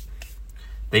 like,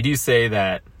 they do say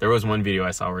that there was one video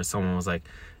I saw where someone was like,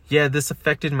 yeah, this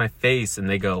affected my face. And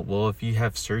they go, well, if you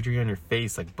have surgery on your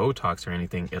face, like Botox or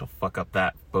anything, it'll fuck up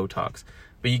that Botox.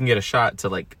 But you can get a shot to,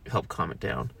 like, help calm it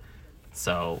down.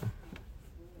 So,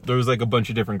 there was, like, a bunch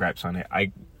of different gripes on it.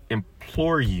 I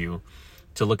implore you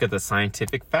to look at the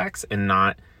scientific facts and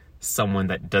not someone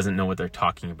that doesn't know what they're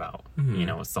talking about. You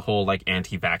know, it's the whole, like,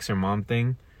 anti-vaxxer mom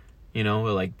thing. You know,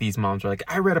 like, these moms are like,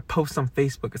 I read a post on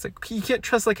Facebook. It's like, you can't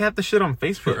trust, like, half the shit on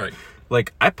Facebook. Right.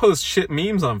 Like, I post shit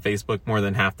memes on Facebook more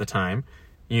than half the time,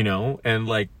 you know, and,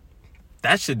 like,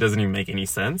 that shit doesn't even make any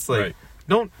sense. Like,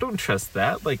 don't trust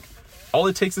that. Like, all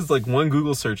it takes is, like, one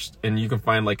Google search and you can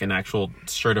find, like, an actual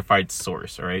certified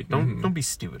source, all right? Don't be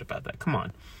stupid about that. Come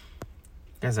on.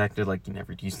 You guys acted like you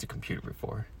never used a computer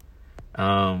before.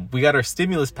 We got our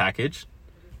stimulus package,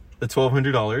 the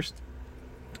 $1,200.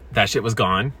 That shit was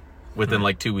gone within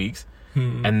like 2 weeks.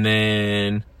 And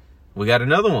then we got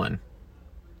another one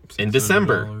in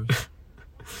December.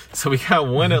 So we got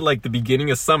one at like the beginning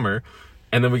of summer,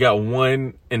 and then we got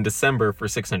one in December for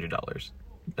 $600.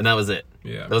 And that was it.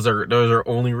 Yeah. Those are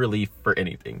only relief for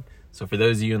anything. So for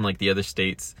those of you in like the other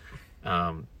states,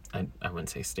 I wouldn't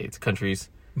say states, countries,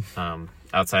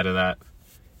 outside of that,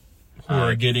 who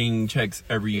are getting checks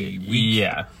every week.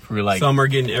 Yeah. We're like, some are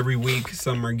getting every week,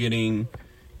 some are getting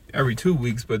every 2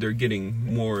 weeks, but they're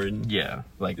getting more. Yeah.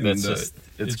 Like, that's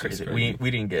it's crazy.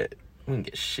 We didn't get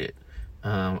shit.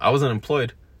 I was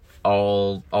unemployed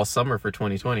all summer for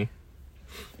 2020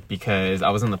 because I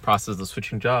was in the process of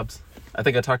switching jobs. I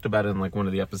think I talked about it in like one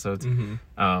of the episodes.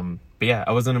 But yeah,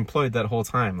 I was unemployed that whole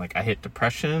time. Like, I hit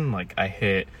depression, like I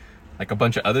hit like a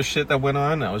bunch of other shit that went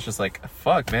on. I was just like,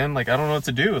 fuck, man, like, I don't know what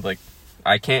to do. Like,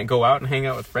 I can't go out and hang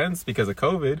out with friends because of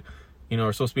COVID. You know,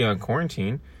 we're supposed to be on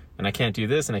quarantine, and I can't do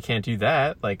this and I can't do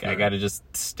that. Like, I gotta just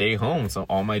stay home. So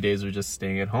all my days were just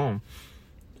staying at home.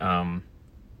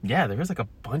 Yeah, there was like a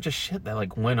bunch of shit that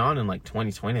like went on in like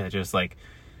 2020 that just like,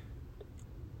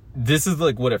 this is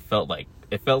like what it felt like.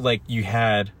 It felt like you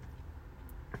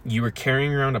were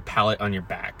carrying around a pallet on your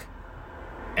back,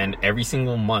 and every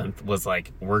single month was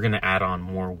like, we're gonna add on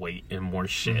more weight and more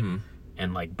shit.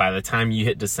 And like, by the time you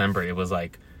hit December, it was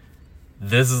like,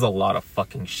 this is a lot of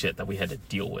fucking shit that we had to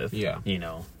deal with. Yeah. You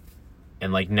know?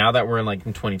 And like, now that we're in like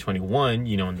in 2021,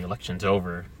 you know, and the election's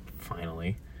over,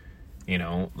 finally, you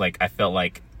know, like, I felt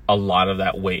like a lot of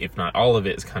that weight, if not all of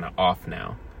it, is kind of off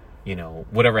now. You know,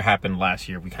 whatever happened last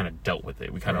year, we kind of dealt with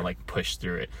it. We kind of like pushed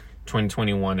through it.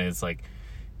 2021 is like,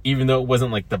 even though it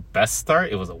wasn't like the best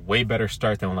start, it was a way better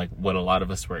start than like what a lot of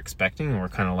us were expecting. And we're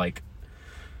kind of like,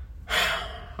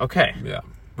 okay, yeah,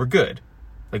 we're good.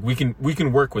 Like, we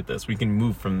can work with this. We can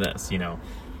move from this, you know.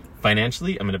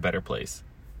 Financially, I'm in a better place.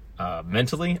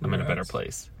 Mentally, I'm in a better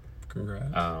place.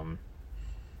 Congrats.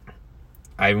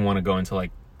 I even want to go into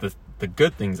like the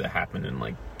good things that happened in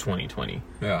like 2020.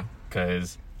 Yeah.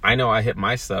 Because I know I hit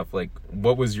my stuff. Like,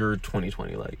 what was your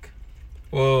 2020 like?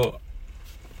 Well,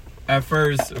 at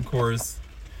first, of course,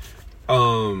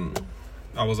 I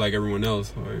was like everyone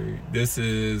else. Like, this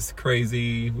is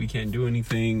crazy. We can't do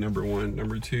anything. Number one.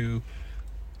 Number two,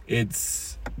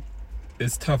 it's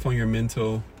tough on your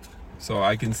mental. So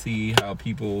I can see how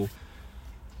people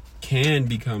can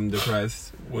become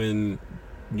depressed when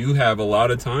you have a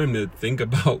lot of time to think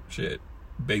about shit.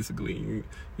 Basically,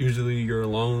 usually you're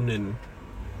alone, and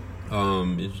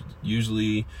it's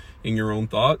usually in your own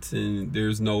thoughts, and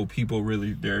there's no people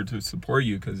really there to support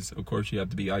you, because of course you have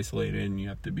to be isolated and you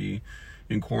have to be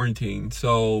in quarantine.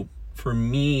 So for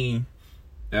me,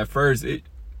 at first, I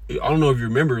don't know if you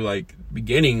remember, like,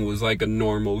 beginning was like a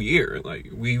normal year. Like,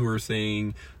 we were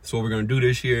saying, that's what we're gonna do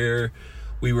this year.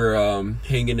 We were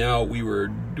hanging out, we were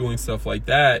doing stuff like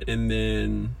that, and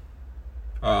then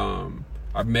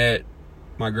I met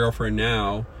my girlfriend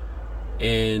now,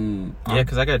 and yeah,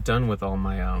 because I got done with all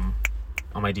my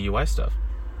DUI stuff.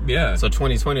 Yeah. So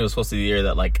 2020 was supposed to be the year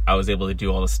that, like, I was able to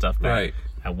do all the stuff that Right.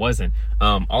 I wasn't.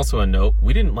 Also a note,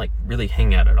 we didn't, like, really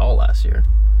hang out at all last year.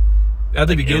 At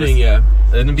the Like, beginning,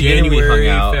 in the beginning, January, we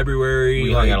hung out. February,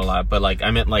 We hung out a lot, but, like,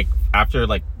 I meant, like, after,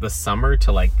 like, the summer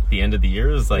to, like, the end of the year,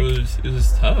 it was, like, it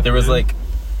was tough. there was, man. like,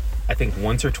 I think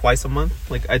once or twice a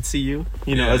month, like, I'd see you,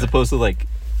 you know, Yeah. as opposed to, like,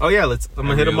 oh, yeah, I'm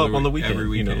gonna hit him up on the weekend,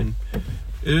 every you know. weekend.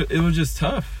 It was just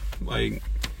tough. Like,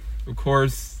 of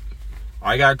course,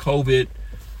 I got COVID.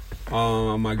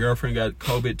 My girlfriend got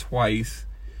COVID twice,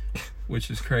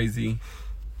 which is crazy.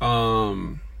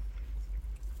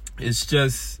 It's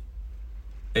just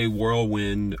a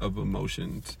whirlwind of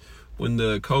emotions. When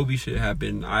the Kobe shit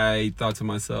happened, I thought to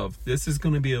myself, this is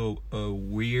going to be a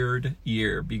weird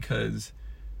year, because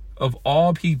of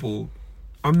all people,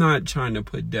 I'm not trying to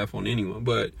put death on anyone,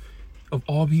 but of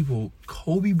all people,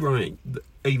 Kobe Bryant,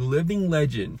 a living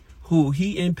legend who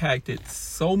he impacted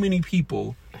so many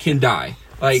people, can die.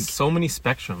 Like, So many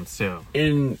spectrums, too.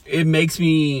 and it makes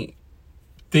me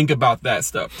think about that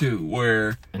stuff too,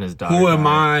 where And his daughter who am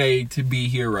died. I to be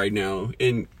here right now?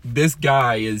 And this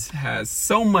guy has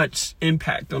so much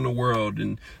impact on the world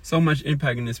and so much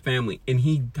impact in his family, and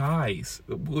he dies,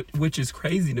 which is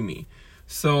crazy to me.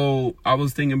 So I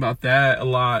was thinking about that a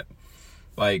lot.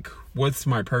 Like, what's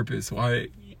my purpose? Why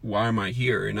am I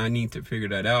here? And I need to figure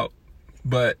that out.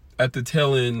 But at the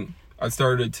tail end, I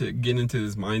started to get into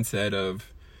this mindset of,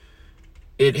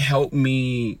 it helped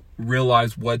me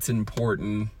realize what's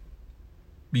important,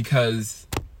 because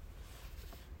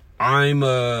I'm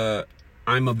a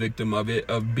victim of it,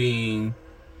 of being,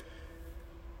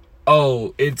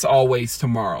 oh, it's always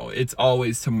tomorrow. It's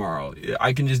always tomorrow.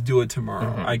 I can just do it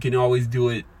tomorrow. Mm-hmm. I can always do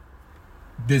it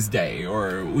this day,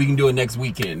 or we can do it next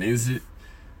weekend.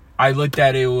 I looked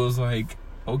at it, was like,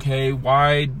 okay,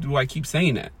 why do I keep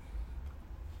saying that?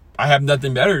 I have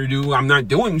nothing better to do. I'm not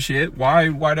doing shit. Why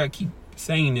do I keep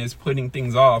saying this, putting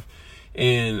things off?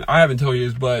 And I haven't told you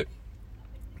this, but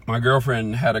my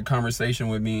girlfriend had a conversation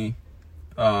with me.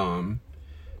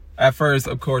 At first,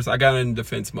 of course, I got in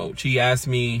defense mode. She asked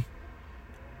me,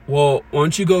 well, why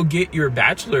don't you go get your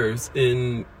bachelor's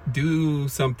and do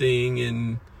something?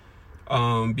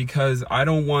 And because I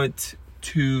don't want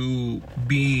to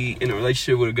be in a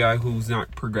relationship with a guy who's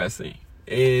not progressing.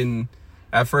 And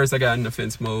at first I got in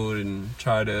defense mode and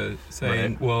tried to say,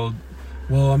 Right. well,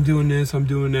 I'm doing this, I'm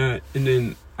doing that. And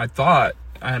then I thought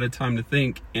I had a time to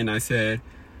think, and I said,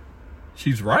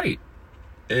 she's right.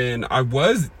 And I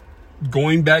was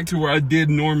going back to where I did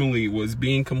normally, was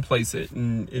being complacent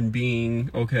and being,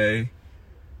 okay,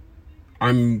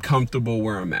 I'm comfortable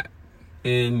where I'm at.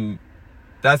 And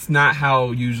that's not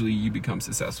how usually you become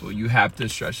successful. You have to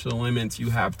stretch the limits. You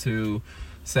have to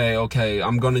say, okay,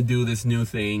 I'm going to do this new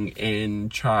thing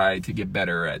and try to get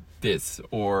better at this,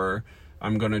 or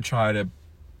I'm going to try to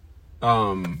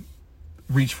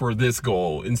reach for this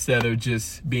goal, instead of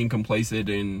just being complacent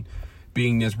and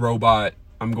being this robot.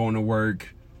 I'm going to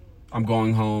work, I'm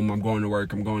going home, I'm going to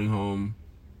work, I'm going home,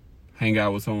 hang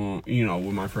out with someone,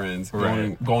 with my friends,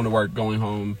 Right. going to work, going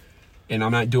home, and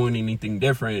I'm not doing anything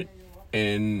different.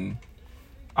 And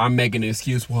I'm making an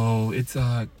excuse. Well, it's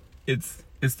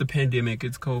the pandemic.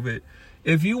 It's COVID.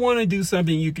 If you want to do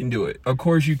something, you can do it. Of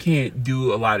course, you can't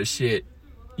do a lot of shit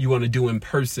you want to do in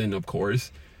person, of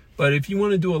course. But if you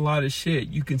want to do a lot of shit,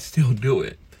 you can still do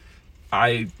it.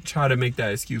 I try to make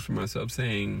that excuse for myself,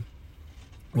 saying,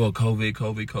 well,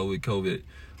 COVID.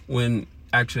 When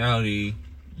actuality,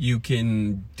 you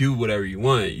can do whatever you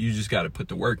want. You just got to put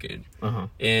the work in. Uh-huh.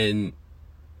 And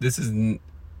this is,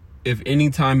 if any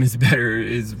time is better,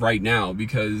 is right now,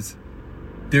 because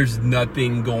there's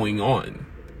nothing going on.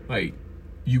 Like,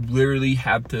 you literally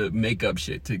have to make up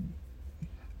shit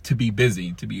to be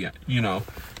busy, to be,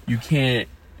 you can't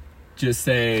just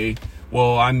say,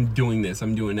 well, I'm doing this,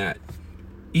 I'm doing that.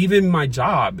 Even my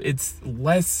job, it's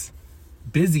less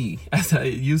busy as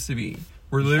it used to be.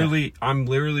 I'm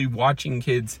literally watching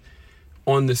kids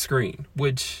on the screen,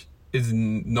 which is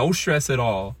no stress at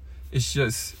all. it's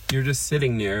just, you're just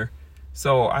sitting there.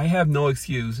 So I have no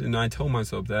excuse, and I told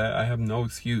myself that I have no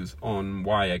excuse on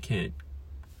why I can't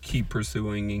keep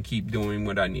pursuing and keep doing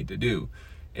what I need to do.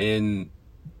 And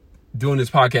doing this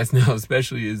podcast now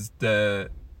especially is a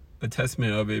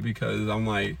testament of it, because I'm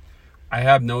like, I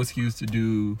have no excuse to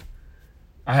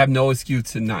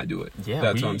not do it. Yeah,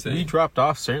 that's what I'm saying. We dropped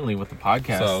off certainly with the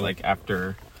podcast, So, like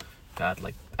after, God,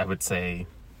 like I would say,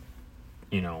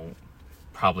 you know,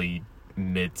 probably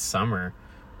midsummer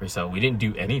or so. We didn't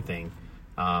do anything.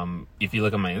 If you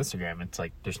look at my Instagram, it's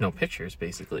like there's no pictures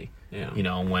basically. Yeah. You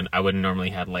know, when I would normally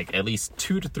have like at least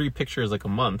 2 to 3 pictures like a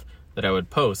month that I would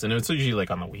post, and it was usually like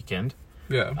on the weekend.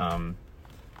 Yeah.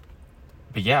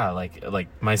 But yeah, like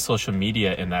my social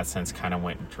media in that sense kind of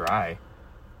went dry.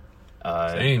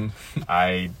 Same.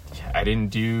 I didn't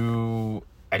do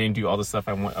all the stuff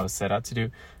I was set out to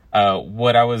do. It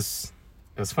was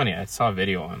funny. I saw a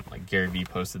video on, like, Gary Vee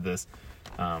posted this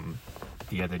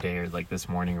the other day or like this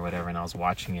morning or whatever, and I was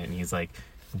watching it, and he's like,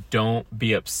 don't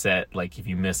be upset like if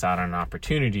you miss out on an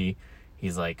opportunity.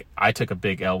 He's like, I took a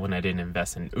big L when I didn't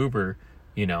invest in Uber,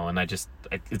 you know, and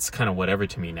it's kind of whatever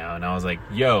to me now. And I was like,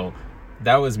 yo,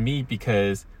 that was me,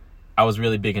 because I was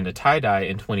really big into tie-dye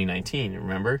in 2019,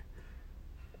 remember?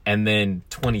 And then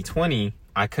 2020,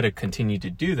 I could have continued to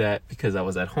do that because I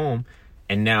was at home.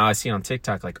 And now I see on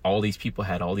TikTok, like, all these people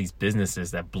had all these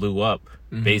businesses that blew up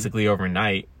basically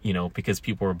overnight, you know, because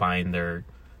people were buying their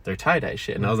tie-dye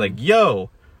shit. And I was like, yo,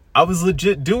 I was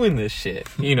legit doing this shit,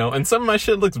 you know, and some of my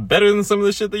shit looks better than some of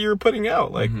the shit that you were putting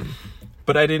out. Like,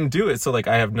 but I didn't do it. So, like,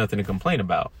 I have nothing to complain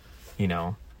about, you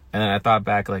know. And then I thought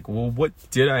back, like, well, what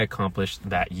did I accomplish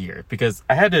that year? Because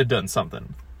I had to have done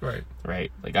something. Right.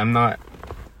 Right. Like, I'm not,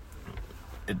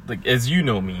 like, as you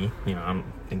know me, you know, I don't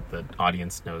think the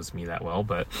audience knows me that well,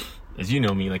 but as you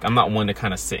know me, like, I'm not one to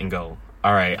kind of sit and go,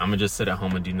 all right, I'm gonna just sit at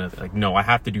home and do nothing. Like, no, I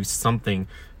have to do something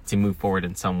to move forward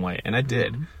in some way. And I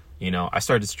did. You know, I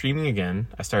started streaming again.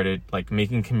 I started, like,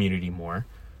 making community more.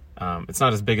 It's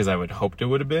not as big as I would hoped it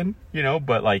would have been, you know,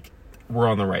 but, like, we're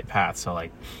on the right path. So,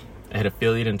 like, I had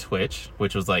affiliate in Twitch,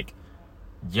 which was like,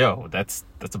 yo, that's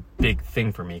a big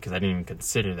thing for me, because I didn't even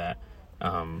consider that.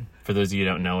 For those of you who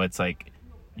don't know, it's like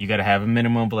you got to have a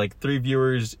minimum of like 3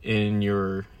 viewers in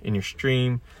your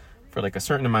stream for like a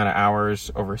certain amount of hours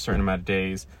over a certain amount of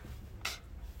days.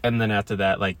 And then after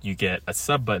that, like, you get a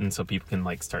sub button so people can,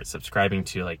 like, start subscribing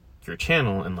to, like, your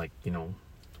channel and, like, you know,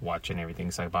 watching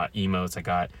everything. So I bought emotes, I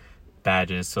got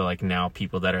badges. So, like, now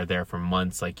people that are there for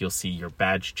months, like, you'll see your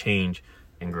badge change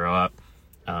and grow up.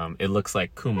 It looks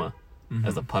like Kuma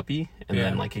as a puppy, and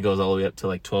then, like, he goes all the way up to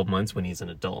like 12 months when he's an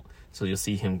adult. So you'll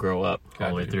see him grow up all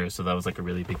the way through. So that was like a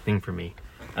really big thing for me.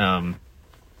 The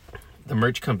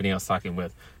merch company I was talking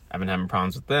with, I've been having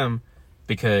problems with them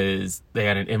because they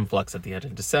had an influx at the end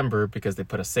of December because they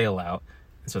put a sale out,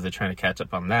 and so they're trying to catch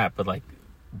up on that. But, like,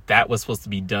 that was supposed to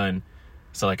be done.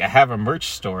 So, like, I have a merch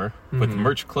store with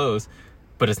merch clothes,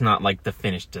 but it's not like the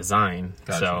finished design.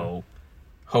 Gotcha. So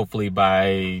hopefully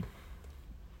by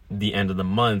the end of the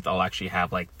month, I'll actually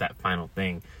have, like, that final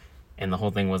thing. And the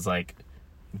whole thing was, like,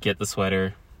 get the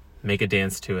sweater, make a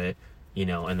dance to it, you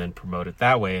know, and then promote it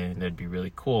that way, and it'd be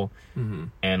really cool.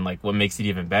 And, like, what makes it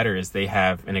even better is they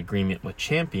have an agreement with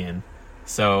Champion.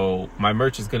 So my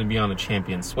merch is going to be on a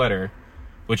Champion sweater,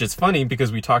 which is funny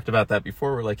because we talked about that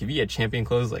before. We're like, if you had Champion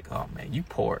clothes, like, oh man, you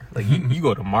poor. Like, you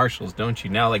go to Marshalls, don't you?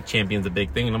 Now, like, Champion's a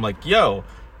big thing. And I'm like, yo,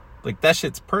 like, that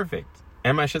shit's perfect.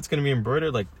 And my shit's going to be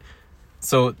embroidered. Like,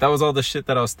 so that was all the shit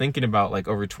that I was thinking about, like,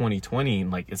 over 2020.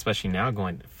 And, like, especially now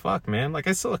going, fuck, man. Like,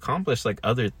 I still accomplished, like,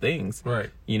 other things.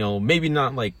 Right. You know, maybe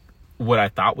not, like, what I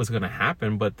thought was going to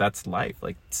happen, but that's life.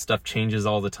 Like, stuff changes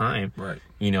all the time. Right.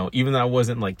 You know, even though I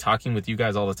wasn't, like, talking with you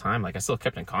guys all the time, like, I still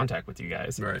kept in contact with you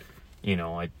guys. Right. You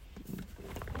know,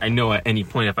 I know at any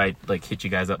point if I, like, hit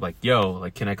you guys up, like, yo,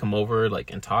 like, can I come over,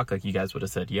 like, and talk? Like, you guys would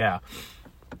have said, yeah.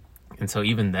 And so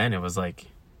even then it was like,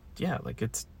 yeah, like,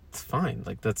 it's fine.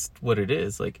 Like, that's what it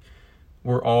is. Like,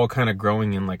 we're all kind of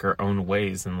growing in, like, our own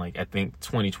ways. And, like, I think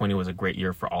 2020 was a great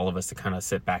year for all of us to kind of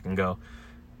sit back and go,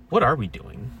 what are we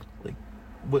doing? Like,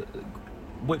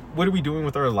 what are we doing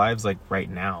with our lives, like, right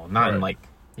now? Not in, like,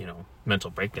 you know,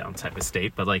 mental breakdown type of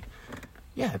state, but, like,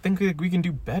 yeah, I think we can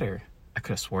do better. I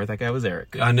could have swore that guy was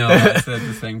Eric. I know, I said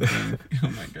the same thing. Oh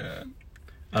my god.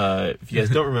 If you guys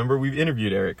don't remember, we've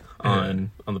interviewed Eric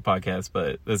on the podcast,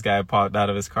 but this guy popped out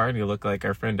of his car and he looked like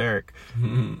our friend Eric.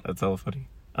 That's hella funny.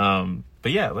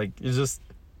 But yeah, like, it's just,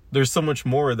 there's so much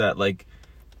more that, like,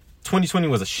 2020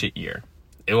 was a shit year.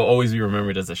 it will always be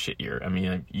remembered as a shit year. I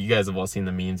mean, you guys have all seen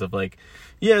the memes of like,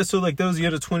 yeah, so like that was the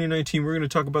end of 2019. We're going to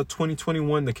talk about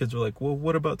 2021. The kids were like, well,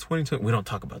 what about 2020? We don't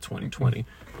talk about 2020,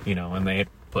 you know, and they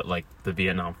put like the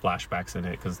Vietnam flashbacks in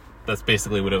it because that's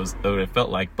basically what it felt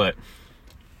like. But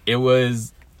it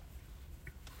was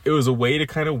a way to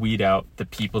kind of weed out the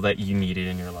people that you needed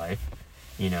in your life,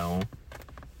 you know.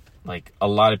 Like, a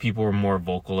lot of people were more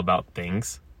vocal about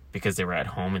things because they were at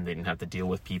home and they didn't have to deal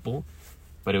with people.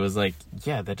 But it was like,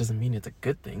 yeah, that doesn't mean it's a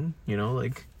good thing, you know?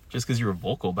 Like, just because you were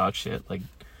vocal about shit, like,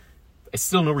 I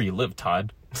still know where you live,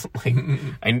 Todd. Like,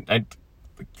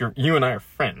 you and I are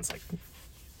friends. Like,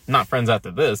 not friends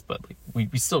after this, but, like,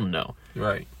 we still know.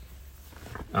 Right.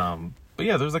 But,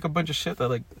 yeah, there's, like, a bunch of shit that,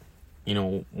 like, you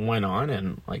know, went on,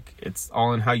 and, like, it's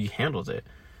all in how you handled it.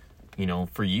 You know,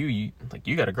 for you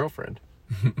got a girlfriend.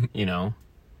 You know,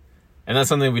 and that's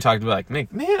something we talked about,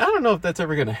 like, man, I don't know if that's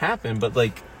ever gonna happen, but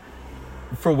like,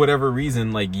 for whatever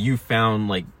reason, like, you found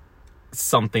like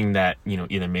something that, you know,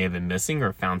 either may have been missing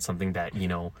or found something that, you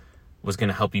know, was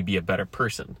gonna help you be a better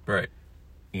person, right?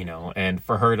 You know, and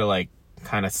for her to like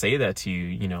kind of say that to you,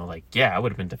 you know, like, yeah, I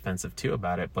would have been defensive too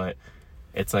about it, but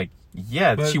it's like,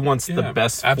 yeah, but she wants the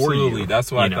best absolutely. For you.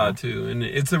 That's what I thought too, and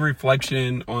it's a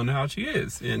reflection on how she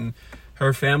is, and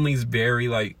her family's very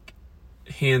like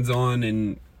hands-on,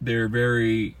 and they're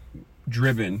very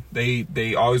driven.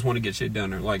 They always want to get shit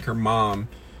done. Or like, her mom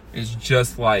is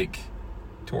just like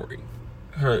Tori.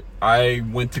 I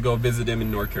went to go visit them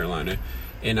in North Carolina,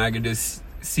 and I could just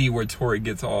see where Tori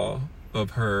gets all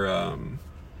of her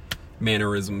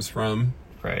mannerisms from.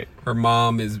 Right. Her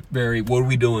mom is very, what are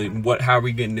we doing? How are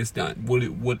we getting this done? What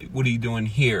are you doing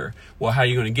here? Well, how are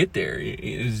you going to get there?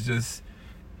 It's just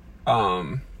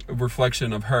a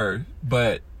reflection of her.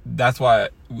 But that's why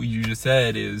what you just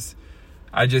said is,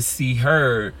 I just see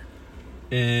her,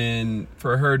 and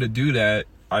for her to do that,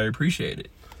 I appreciate it.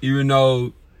 Even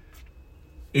though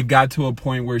it got to a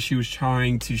point where she was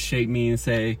trying to shape me and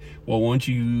say, well, once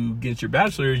you get your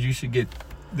bachelor's, you should get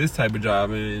this type of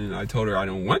job. And I told her I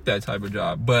don't want that type of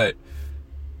job. But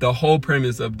the whole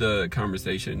premise of the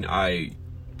conversation, I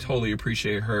totally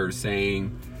appreciate her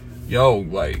saying, yo,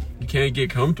 like, you can't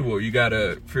get comfortable. You got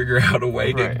to figure out a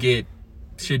way to get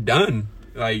shit done.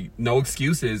 Like, no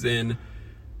excuses. And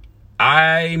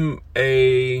I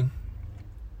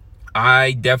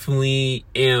definitely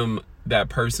am that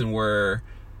person where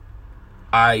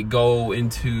I go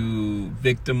into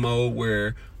victim mode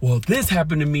where, well, this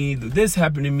happened to me,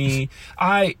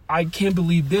 I can't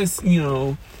believe this, you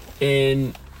know,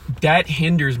 and that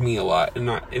hinders me a lot.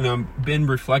 And I've been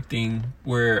reflecting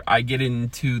where I get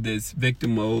into this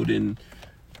victim mode, and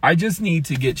I just need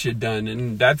to get shit done.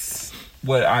 And that's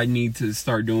what I need to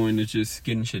start doing, is just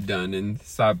getting shit done, and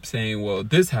stop saying, well,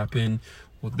 this happened,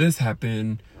 well, this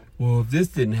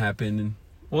didn't happen.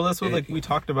 Well, that's what, like, we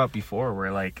talked about before,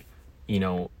 where, like, you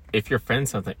know, if your friend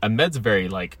something, Ahmed's very,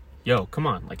 like, yo, come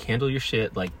on, like, handle your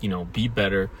shit, like, you know, be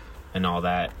better, and all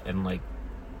that, and, like,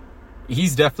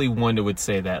 he's definitely one that would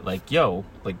say that, like, yo,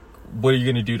 like, what are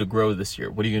you gonna do to grow this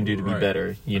year? What are you gonna do to be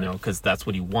better? You know, because that's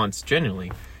what he wants,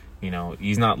 genuinely. You know,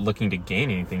 he's not looking to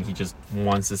gain anything. He just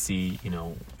wants to see, you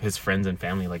know, his friends and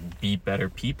family, like, be better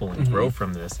people and grow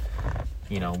from this,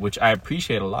 you know, which I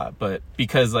appreciate a lot. But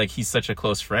because, like, he's such a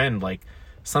close friend, like,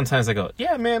 sometimes I go,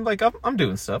 yeah, man, like, I'm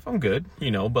doing stuff. I'm good, you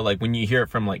know. But, like, when you hear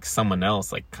it from, like, someone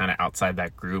else, like, kind of outside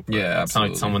that group, yeah,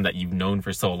 absolutely, like someone that you've known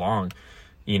for so long,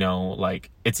 you know,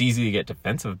 like, it's easy to get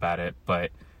defensive about it.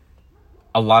 But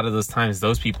a lot of those times,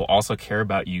 those people also care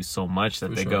about you so much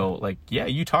that they go, like, yeah,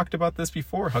 you talked about this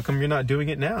before. How come you're not doing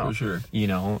it now? For sure. You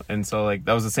know? And so, like,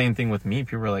 that was the same thing with me.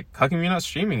 People were like, how come you're not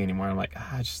streaming anymore? I'm like,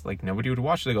 just, like, nobody would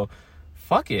watch it. They go,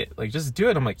 fuck it. Like, just do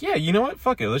it. I'm like, yeah, you know what?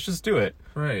 Fuck it. Let's just do it.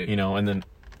 Right. You know? And then,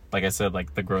 like I said,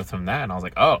 like, the growth from that. And I was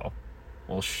like, oh,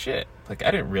 well, shit. Like,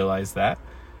 I didn't realize that.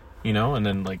 You know? And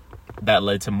then, like, that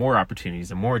led to more opportunities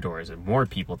and more doors and more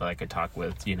people that I could talk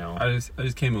with, you know? I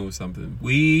just came up with something.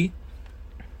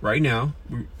 Right now,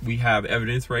 we have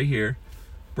evidence right here.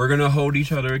 We're going to hold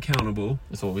each other accountable.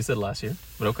 That's what we said last year,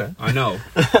 but okay. I know.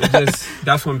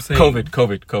 That's what I'm saying.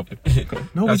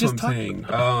 COVID. No, that's what I'm saying.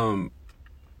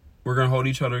 We're going to hold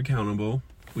each other accountable.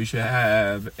 We should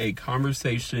have a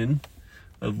conversation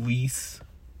at least,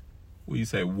 what do you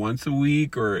say, once a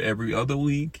week or every other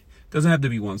week? Doesn't have to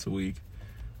be once a week.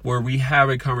 Where we have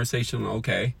a conversation,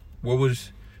 okay,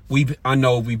 I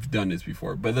know we've done this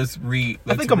before, but I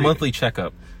think a monthly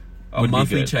checkup. A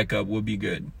monthly checkup would be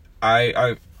good.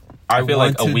 I feel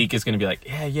like a week is going to be like,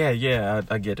 yeah,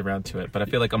 I get around to it. But I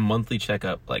feel like a monthly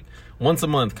checkup, like once a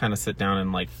month, kind of sit down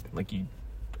and like you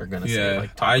are going to say,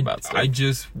 like, talk about stuff. I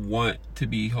just want to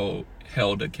be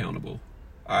held accountable.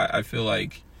 I feel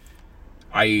like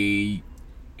I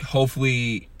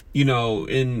hopefully,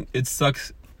 and it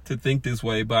sucks to think this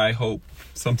way, but I hope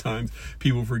sometimes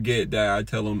people forget that I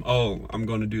tell them, oh, I'm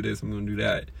going to do this, I'm going to do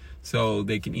that, so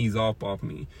they can ease off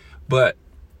me. But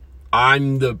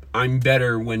I'm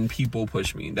better when people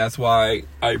push me. That's why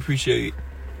I appreciate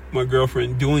my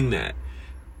girlfriend doing that,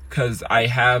 because I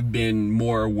have been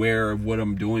more aware of what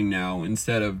I'm doing now,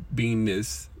 instead of being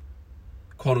this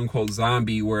quote unquote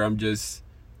zombie where I'm just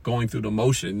going through the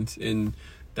motions, and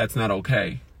that's not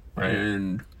okay. Right.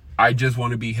 And I just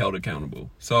want to be held accountable.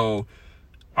 So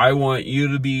I want you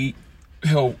to be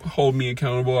hold me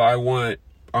accountable.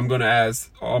 I'm going to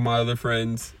ask all my other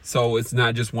friends, so it's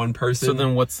not just one person. So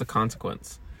then what's the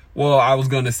consequence? Well, I was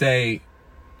going to say,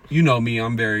 you know me,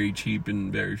 I'm very cheap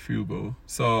and very frugal.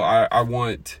 So I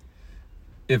want,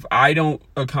 if I don't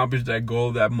accomplish that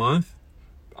goal that month,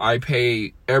 I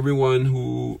pay everyone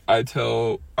who I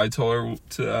told her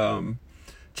to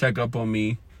check up on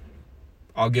me,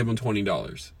 I'll give them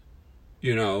 $20.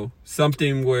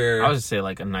 Something where... I would say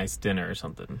like a nice dinner or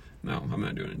something. No, I'm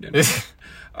not doing a dinner.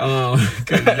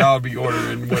 Because y'all be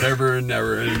ordering whatever and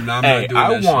never, and I'm not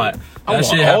doing that shit. That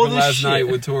shit happened last night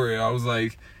with Tori. I was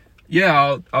like,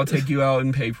 yeah, I'll take you out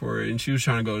and pay for it. And she was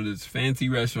trying to go to this fancy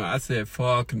restaurant. I said,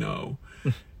 fuck no.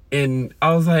 And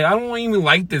I was like, I don't even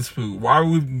like this food. Why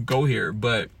would we go here?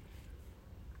 But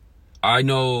I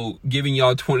know giving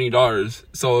y'all $20.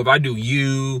 So if I do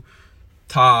you,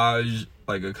 Taj,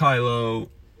 like a Kylo,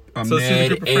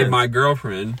 Ned, and my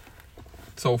girlfriend,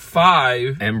 so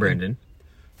 5. And Brendan.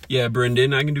 Yeah,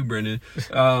 Brendan. I can do Brendan.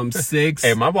 6.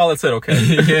 Hey, my wallet said okay.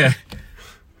 Yeah.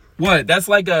 What? That's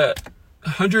like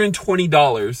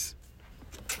 $120.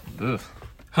 Ugh.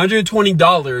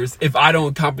 $120 if I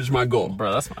don't accomplish my goal.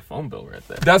 Bro, that's my phone bill right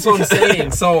there. That's what I'm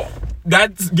saying. So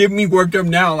that's getting me worked up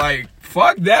now. Like,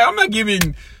 fuck that. I'm not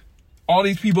giving all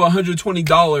these people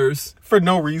 $120 for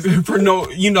no reason.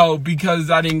 Because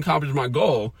I didn't accomplish my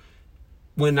goal.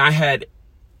 When I had,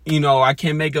 I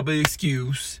can't make up an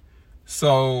excuse.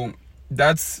 So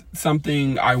that's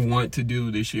something I want to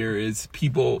do this year, is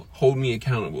people hold me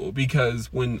accountable,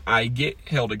 because when I get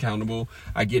held accountable,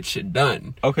 I get shit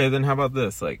done. Okay, then how about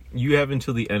this? Like, you have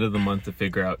until the end of the month to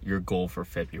figure out your goal for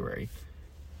February.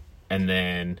 And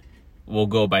then we'll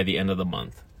go by the end of the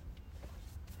month.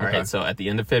 All right, so at the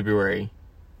end of February,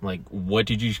 like, what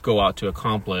did you go out to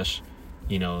accomplish,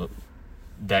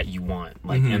 that you want?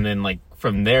 Like, and then, like,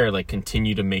 from there, like,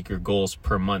 continue to make your goals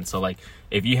per month. So, like,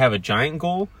 if you have a giant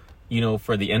goal,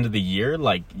 for the end of the year,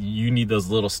 like, you need those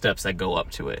little steps that go up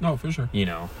to it. No, for sure.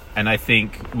 And I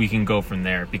think we can go from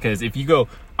there, because if you go,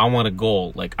 I want a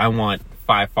goal, like, I want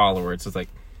 5 followers, it's like,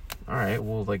 all right,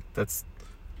 well, like, that's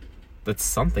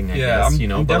something, I guess, I'm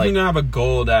but definitely gonna have a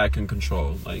goal that I can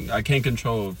control. Like, I can't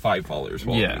control 5 followers,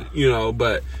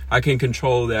 but I can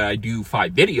control that I do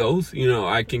 5 videos.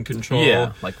 I can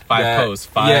control like 5 posts,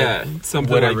 5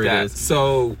 something whatever like that. it is.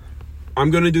 So I'm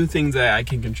gonna do things that I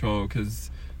can control, because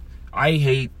I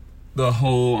hate the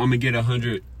whole I'm gonna get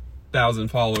 100,000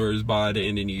 followers by the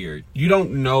end of the year. You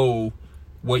don't know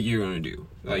what you're gonna do.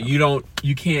 Like,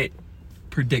 you can't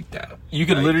predict that. You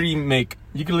could literally make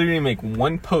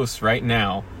one post right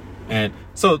now, and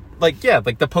so like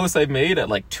the post I made at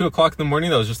like 2:00 in the morning,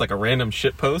 that was just like a random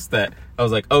shit post that I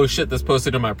was like, oh shit, this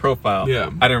posted in my profile.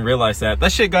 Yeah, I didn't realize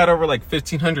that shit got over like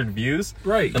 1,500 views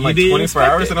in like 24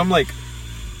 hours, and I'm like,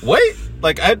 what?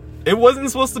 Like, it wasn't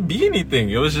supposed to be anything.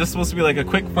 It was just supposed to be like a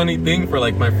quick funny thing for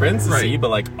like my friends to see, but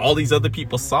like all these other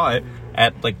people saw it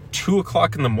at like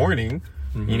 2:00 in the morning.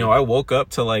 I woke up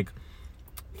to like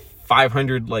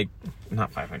 500, like,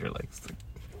 not 500 likes, like,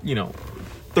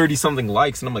 30 something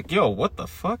likes, and I'm like, yo, what the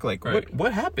fuck? Like,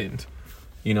 what happened?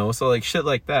 So like shit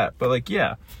like that. But like,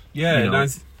 yeah, and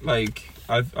that's like,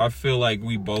 I feel like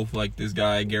we both like this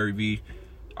guy, Gary Vee.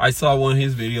 I saw one of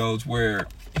his videos where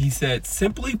he said,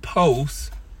 simply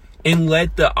post and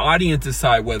let the audience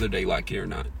decide whether they like it or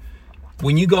not.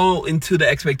 When you go into the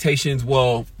expectations,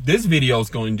 well, this video is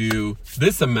going to do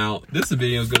this amount, this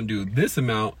video is going to do this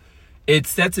amount, it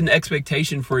sets an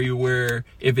expectation for you where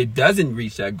if it doesn't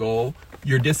reach that goal,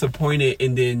 you're disappointed,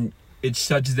 and then it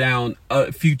shuts down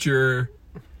future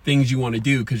things you want to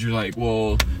do, because you're like,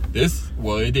 well,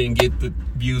 it didn't get the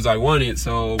views I wanted,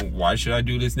 so why should I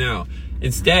do this now?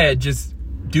 Instead, just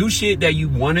do shit that you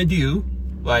want to do.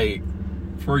 Like,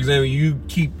 for example, you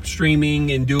keep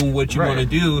streaming and doing what you want to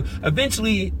do.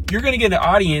 Eventually, you're going to get an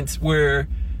audience where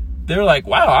they're like,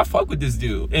 wow, I fuck with this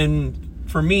dude. And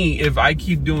for me, if I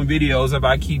keep doing videos, if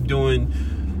I keep doing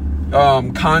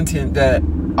content that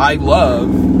I love,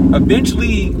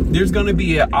 eventually there's going to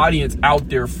be an audience out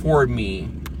there for me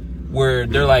where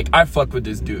they're like, I fuck with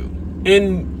this dude.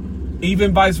 And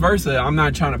even vice versa, I'm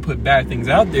not trying to put bad things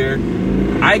out there.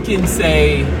 I can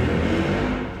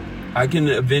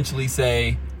eventually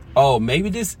say, oh, maybe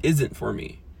this isn't for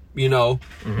me. You know,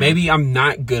 maybe I'm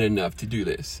not good enough to do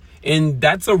this. And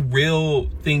that's a real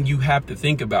thing you have to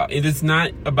think about. It is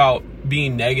not about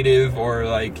being negative or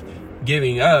like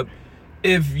giving up.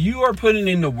 If you are putting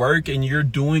in the work and you're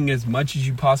doing as much as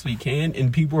you possibly can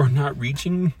and people are not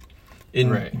reaching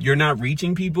and you're not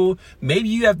reaching people, maybe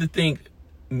you have to think,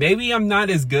 maybe I'm not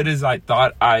as good as I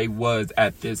thought I was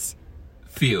at this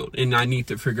field and I need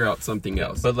to figure out something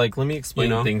else. But like, let me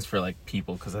explain things for like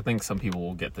people, because I think some people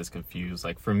will get this confused.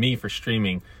 Like for me, for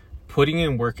streaming, putting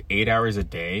in work 8 hours a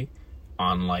day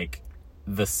on like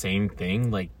the same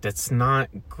thing, like that's not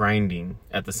grinding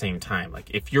at the same time. Like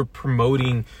if you're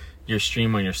promoting your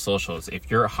stream on your socials,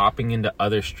 if you're hopping into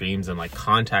other streams and like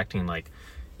contacting like,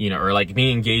 you know, or like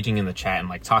me engaging in the chat and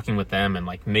like talking with them and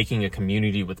like making a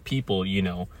community with people, you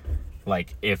know,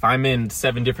 like if I'm in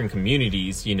 7 different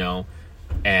communities, you know,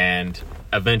 and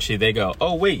eventually they go,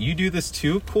 oh wait, you do this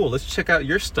too? Cool, let's check out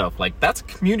your stuff. Like that's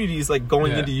communities like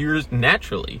going into yours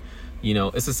naturally. You know,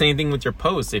 it's the same thing with your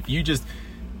posts. If you just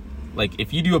like,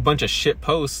 if you do a bunch of shit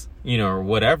posts, you know, or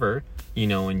whatever, you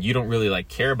know, and you don't really like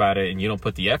care about it and you don't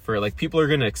put the effort, like people are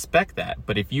going to expect that.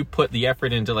 But if you put the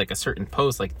effort into like a certain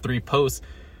post, like 3 posts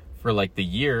for like the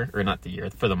year, or not the year,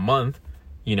 for the month,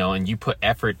 you know, and you put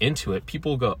effort into it,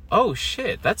 people go, oh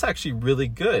shit, that's actually really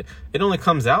good. It only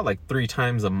comes out like 3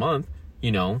 times a month,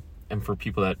 you know, and for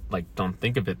people that like don't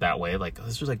think of it that way, like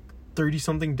this was like 30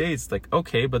 something days, like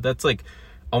okay, but that's like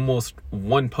almost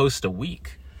 1 post a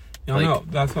week. No,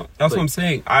 that's what I'm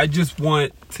saying. I just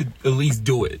want to at least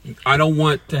do it. I don't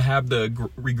want to have the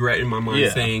regret in my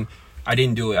mind saying I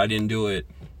didn't do it,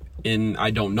 and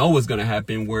I don't know what's gonna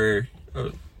happen. Where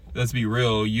let's be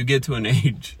real, you get to an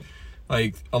age,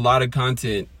 like a lot of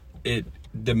content, it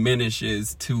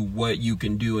diminishes to what you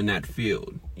can do in that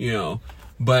field, you know.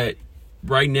 But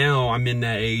right now, I'm in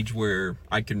that age where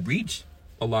I can reach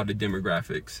a lot of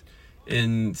demographics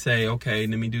and say, okay,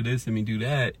 let me do this, let me do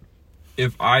that.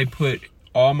 If I put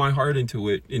all my heart into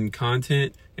it in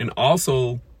content and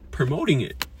also promoting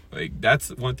it, like that's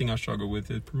one thing I struggle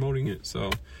with, is promoting it. So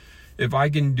if I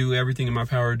can do everything in my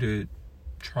power to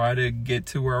try to get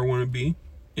to where I want to be,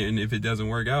 and if it doesn't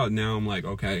work out, now I'm like,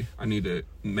 okay, I need to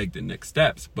make the next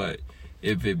steps. But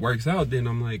if it works out, then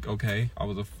I'm like, okay, I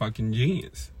was a fucking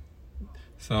genius.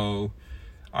 So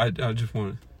I just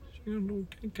want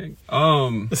to,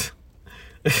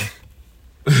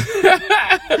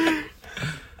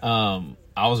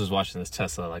 I was just watching this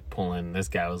Tesla like pull in. This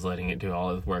guy was letting it do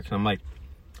all his work, and I'm like,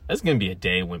 "There's gonna be a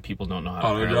day when people don't know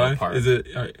how to parallel park." Is it?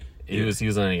 He was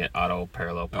letting it auto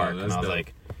parallel park, and I was dope.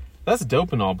 like, "That's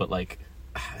dope and all, but like,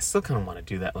 I still kind of want to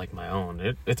do that like my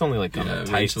own." It's only like kind of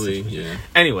tight. Yeah.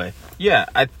 Anyway, yeah,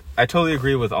 I totally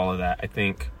agree with all of that. I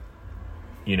think,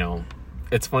 you know,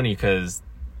 it's funny because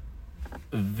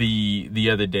the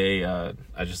other day I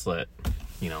just let,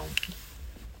 you know,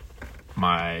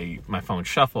 my phone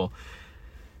shuffle,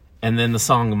 and then the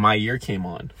song My Year came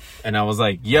on, and I was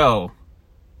like, yo,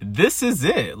 this is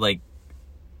it. Like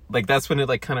that's when it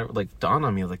like kind of like dawned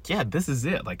on me. I was like, yeah, this is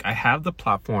it. Like I have the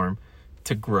platform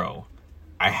to grow.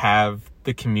 I have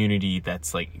the community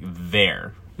that's like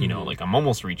there, you know, like I'm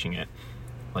almost reaching it.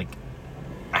 Like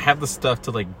I have the stuff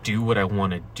to like do what I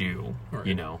want to do,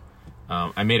 you know.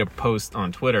 I made a post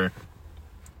on Twitter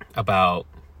about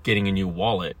getting a new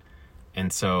wallet.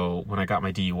 And so when I got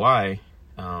my DUI,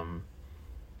 one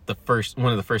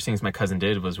of the first things my cousin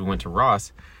did was we went to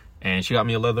Ross, and she got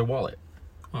me a leather wallet.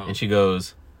 Wow. And she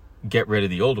goes, get rid of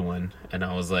the old one. And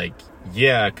I was like,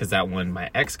 yeah, because that one my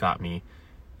ex got me,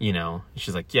 you know. And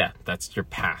she's like, yeah, that's your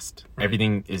past. Right.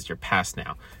 Everything is your past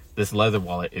now. This leather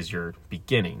wallet is your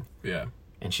beginning. Yeah.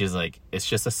 And she's like, it's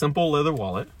just a simple leather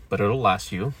wallet, but it'll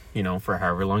last you, you know, for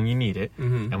however long you need it.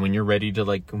 Mm-hmm. And when you're ready to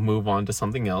like move on to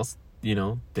something else, you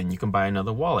know, then you can buy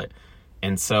another wallet.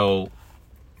 And so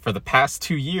for the past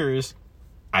 2 years,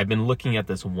 I've been looking at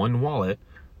this one wallet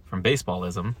from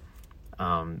Baseballism,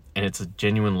 and it's a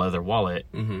genuine leather wallet,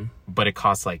 but it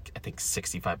costs like, I think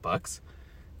 $65,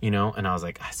 you know? And I was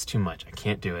like, it's too much. I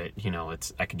can't do it. You know,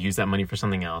 I could use that money for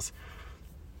something else.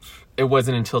 It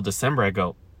wasn't until December I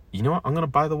go, you know what? I'm going to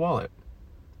buy the wallet.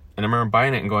 And I remember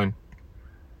buying it and going,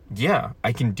 yeah,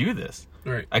 I can do this.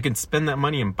 Right. I can spend that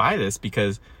money and buy this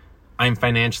because I'm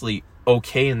financially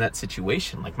okay in that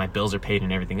situation. Like my bills are paid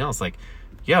and everything else. Like,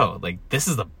 yo, like this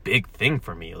is a big thing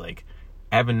for me. Like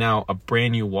having now a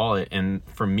brand new wallet. And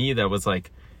for me, that was like,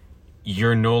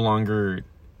 you're no longer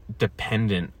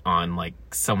dependent on like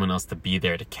someone else to be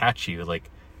there to catch you. Like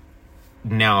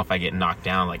now if I get knocked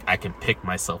down, like I can pick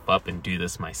myself up and do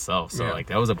this myself. So like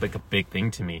that was a big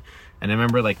thing to me. And I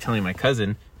remember like telling my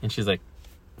cousin, and she's like,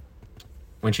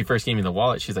 when she first gave me the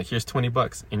wallet, she's like, here's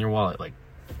 $20 in your wallet. Like,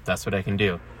 that's what I can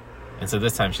do. And so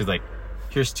this time she's like,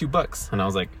 here's $2. And I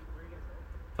was like,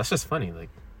 that's just funny. Like,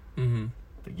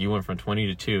 like you went from 20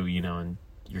 to 2, you know, and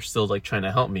you're still like trying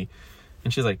to help me.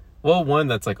 And she's like, well, one,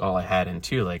 that's like all I had. And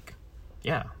two, like,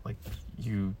 yeah, like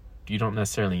you don't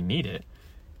necessarily need it,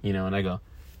 you know? And I go,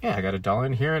 yeah, I got $1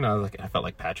 in here. And I was like, I felt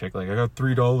like Patrick, like I got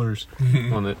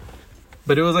 $3 on it.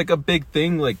 But it was like a big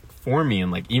thing, like for me.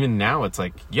 And like, even now it's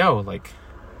like, yo, like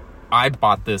I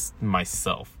bought this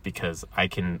myself because I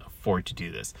can afford to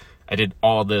do this. I did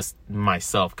all this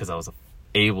myself because I was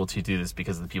able to do this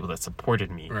because of the people that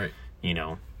supported me, right? You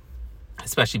know,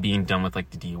 especially being done with like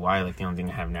the DUI. Like the only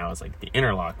thing I have now is like the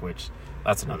interlock, which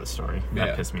that's another story.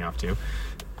 That pissed me off too.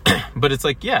 But it's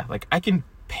like, yeah, like I can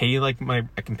pay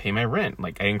my rent.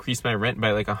 Like I increased my rent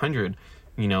by like 100,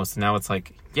 you know, so now it's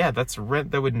like, yeah, that's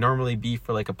rent that would normally be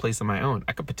for like a place of my own.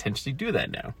 I could potentially do that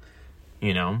now,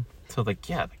 you know? So like,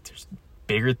 yeah, like there's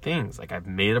bigger things. Like I've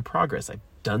made a progress. I've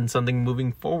done something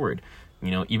moving forward,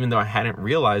 you know, even though I hadn't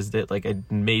realized it, like I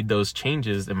made those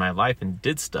changes in my life and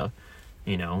did stuff,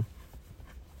 you know?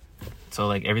 So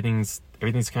like everything's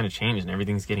kind of changed and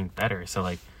everything's getting better. So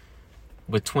like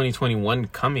with 2021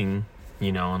 coming,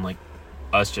 you know, and like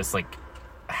us just like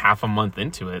half a month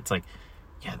into it, it's like,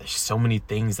 yeah, there's so many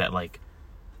things that like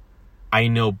I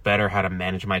know better how to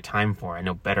manage my time for. I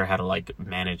know better how to like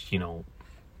manage, you know,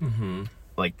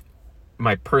 like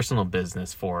my personal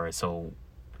business for, so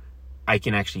I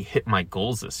can actually hit my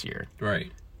goals this year.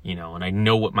 Right. You know, and I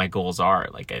know what my goals are.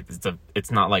 Like it's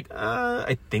not like,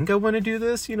 I think I want to do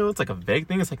this, you know, it's like a vague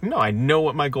thing. It's like, no, I know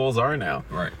what my goals are now.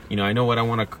 Right. You know, I know what I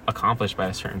want to accomplish by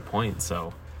a certain point.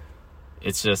 So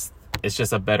it's just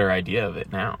a better idea of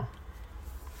it now.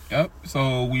 Yep.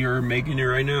 So we are making it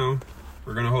right now.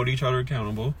 We're going to hold each other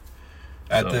accountable.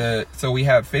 So we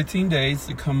have 15 days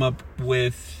to come up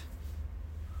with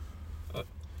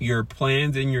your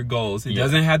plans and your goals. It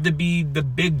doesn't have to be the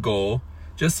big goal,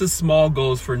 just the small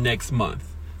goals for next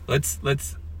month. Let's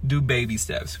do baby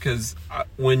steps, because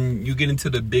when you get into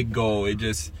the big goal,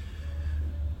 it's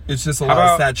just a lot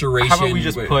of saturation. How about we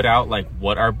just put out like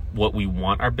what we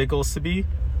want our big goals to be,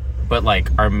 but like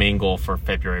our main goal for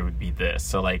February would be this.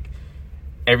 So like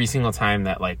every single time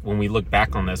that like when we look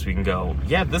back on this, we can go,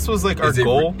 yeah, this was like our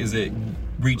goal. Is it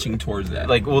reaching towards that?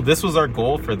 Like, well, this was our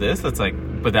goal for this. That's like,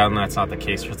 but then that's not the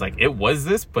case. It's like it was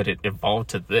this, but it evolved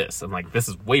to this, and like this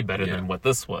is way better than what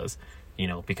this was, you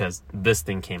know, because this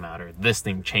thing came out or this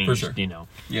thing changed. For sure. You know.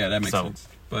 Yeah, that makes sense.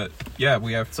 But yeah,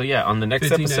 we have. So yeah, on the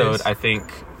next episode, days. I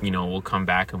think, you know, we'll come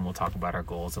back and we'll talk about our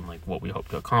goals and like what we hope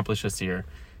to accomplish this year,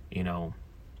 you know,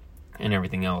 and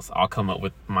everything else. I'll come up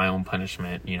with my own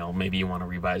punishment. You know, maybe you want to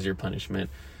revise your punishment.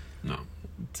 No.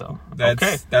 So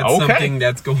that's something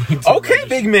that's going to register.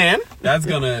 Big man. That's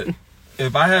gonna.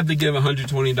 If I have to give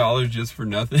 $120 just for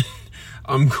nothing,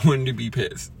 I'm going to be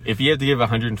pissed. If you have to give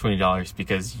 $120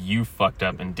 because you fucked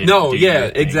up and didn't. No,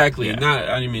 exactly. Yeah.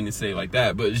 I didn't mean to say it like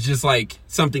that, but it's just like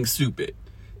something stupid.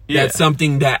 Yeah. That's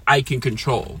something that I can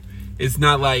control. It's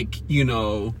not like, you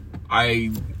know,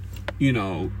 I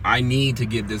need to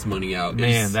give this money out.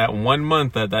 Man, that 1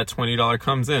 month that $20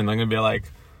 comes in, I'm gonna be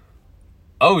like,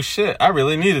 oh shit, I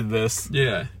really needed this.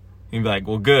 Yeah. You'd be like,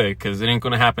 well, good, because it ain't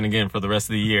going to happen again for the rest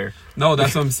of the year. No,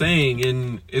 that's what I'm saying.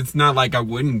 And it's not like I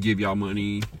wouldn't give y'all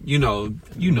money. You know.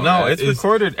 No, it's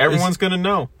recorded. Everyone's going to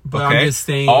know. But okay? I'm just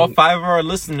saying. All 5 of our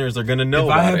listeners are going to know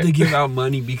about it. If I have to give out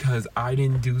money because I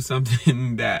didn't do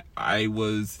something that I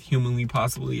was humanly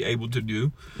possibly able to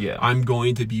do, I'm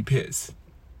going to be pissed.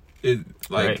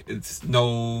 It's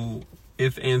no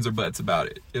ifs, ands, or buts about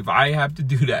it. If I have to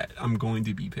do that, I'm going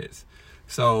to be pissed.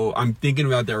 So I'm thinking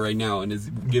about that right now, and it's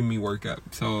giving me work up.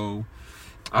 So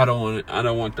I don't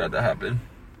want that to happen.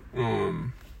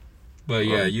 But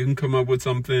yeah, you can come up with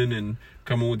something and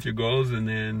come up with your goals, and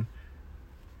then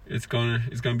it's gonna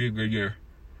be a good year.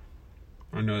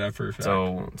 I know that for a fact.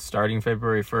 So starting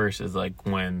February 1st is like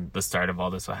when the start of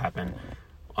all this will happen.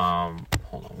 Hold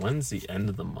on, when's the end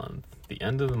of the month? The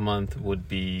end of the month would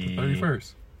be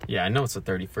 31st. Yeah, I know it's the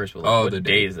 31st, but like, what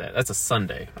day is that? That's a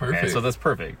Sunday. Perfect. Okay, so that's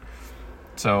perfect.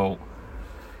 So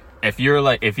if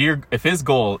his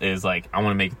goal is like, I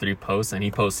want to make 3 posts and he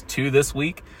posts 2 this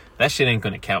week, that shit ain't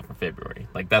going to count for February.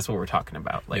 Like, that's what we're talking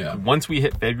about. Like, once we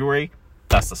hit February,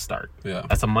 that's the start. Yeah.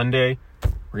 That's a Monday.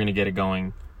 We're going to get it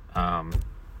going.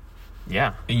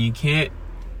 Yeah. And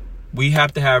we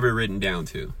have to have it written down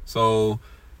too. So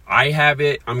I have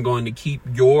it. I'm going to keep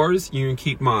yours. You can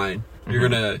keep mine. You're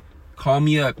going to call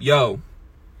me up. Yo,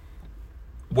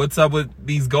 what's up with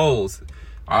these goals?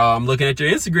 I'm looking at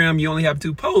your Instagram. You only have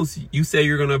 2 posts. You say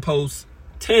you're gonna post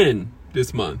 10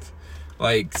 this month,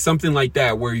 like something like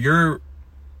that, where you're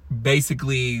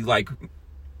basically like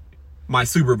my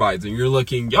supervisor. And you're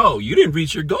looking, yo, you didn't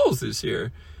reach your goals this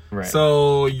year, Right.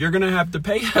 so you're gonna have to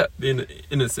pay up in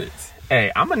a sense.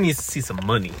 Hey, I'm gonna need to see some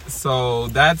money. So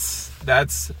that's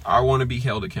I want to be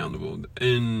held accountable,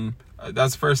 and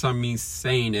that's the first time me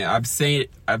saying it. I've said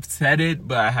it,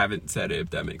 but I haven't said it. If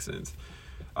that makes sense.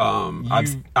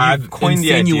 I've coined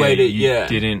the idea. insinuated, You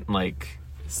didn't like.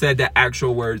 said the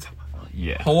actual words.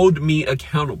 Yeah. Hold me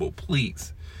accountable,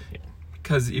 please.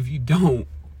 Because if you don't,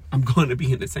 I'm going to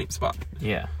be in the same spot.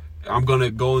 Yeah. I'm going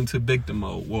to go into victim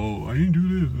mode. Whoa, I didn't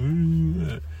do this. I didn't do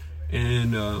that.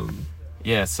 And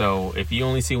Yeah, so if you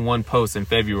only see one post in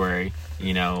February,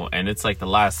 you know, and it's like the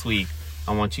last week,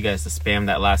 I want you guys to spam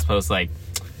that last post like,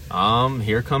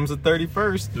 here comes the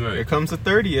 31st. Right. Here comes the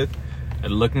 30th. It's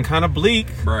looking kind of bleak.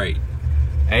 right.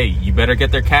 Hey, you better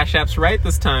get their cash apps right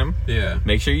this time. Yeah.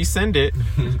 Make sure you send it.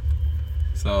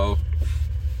 So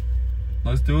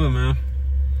let's do it, man.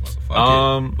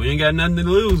 Fuck it. We ain't got nothing to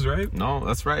lose, right? No,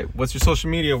 that's right. What's your social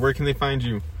media? Where can they find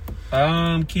you?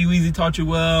 Keeweezy taught you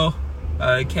well.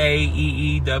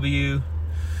 Keew.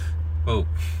 Oh,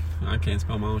 I can't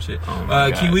spell my own shit. Oh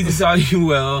my God. Keeweezy taught you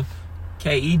well.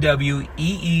 Keweezy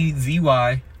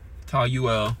taught you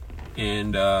well.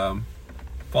 And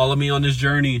follow me on this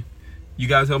journey. You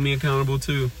guys help me accountable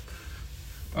too.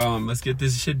 Let's get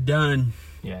this shit done.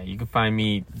 Yeah, you can find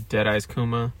me Dead Eyes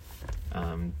Kuma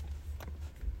on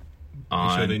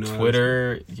sure they know how to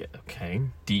Twitter. Yeah, okay.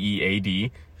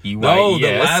 DEADEYES. No,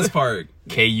 the last part.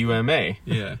 KUMA.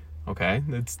 Yeah. Okay,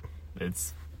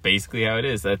 it's basically how it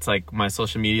is. That's like my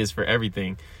social medias for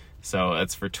everything. So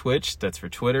that's for Twitch, that's for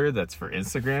Twitter, that's for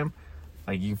Instagram.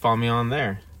 Like, you can follow me on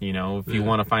there. You know, if you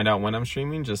want to find out when I'm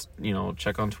streaming, just, you know,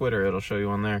 check on Twitter. It'll show you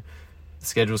on there. The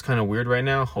schedule's kind of weird right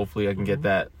now. Hopefully I can get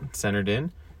that centered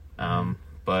in.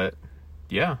 But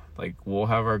yeah, like, we'll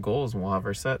have our goals and we'll have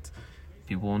our sets.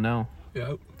 People will know.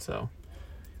 Yep. So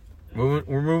we're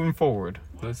moving forward.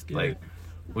 Let's get Like, it.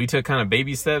 we took kind of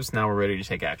baby steps. Now we're ready to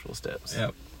take actual steps.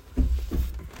 Yep.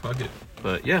 Fuck it.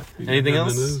 But yeah, We anything got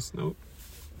nothing to else? lose. Nope.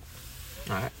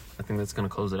 All right, I think that's gonna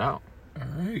close it out. All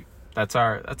right. That's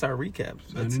our recap.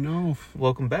 That's, Signing off.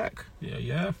 welcome back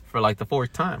Yeah. for like the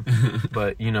 4th time.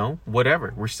 But you know,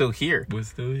 whatever, we're still here. We're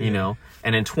still here. You know,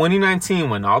 and in 2019,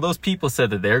 when all those people said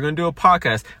that they're gonna do a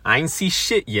podcast, I ain't see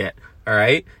shit yet. All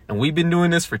right, and we've been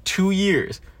doing this for 2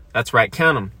 years. That's right,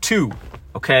 count them, 2.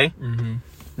 Okay,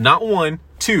 not 1,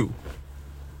 2.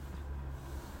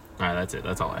 All right, that's it.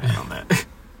 That's all I had on that.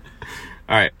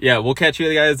 All right, yeah, we'll catch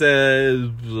you guys at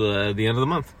the end of the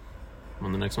month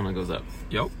when the next one goes up.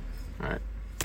 Yep. All right.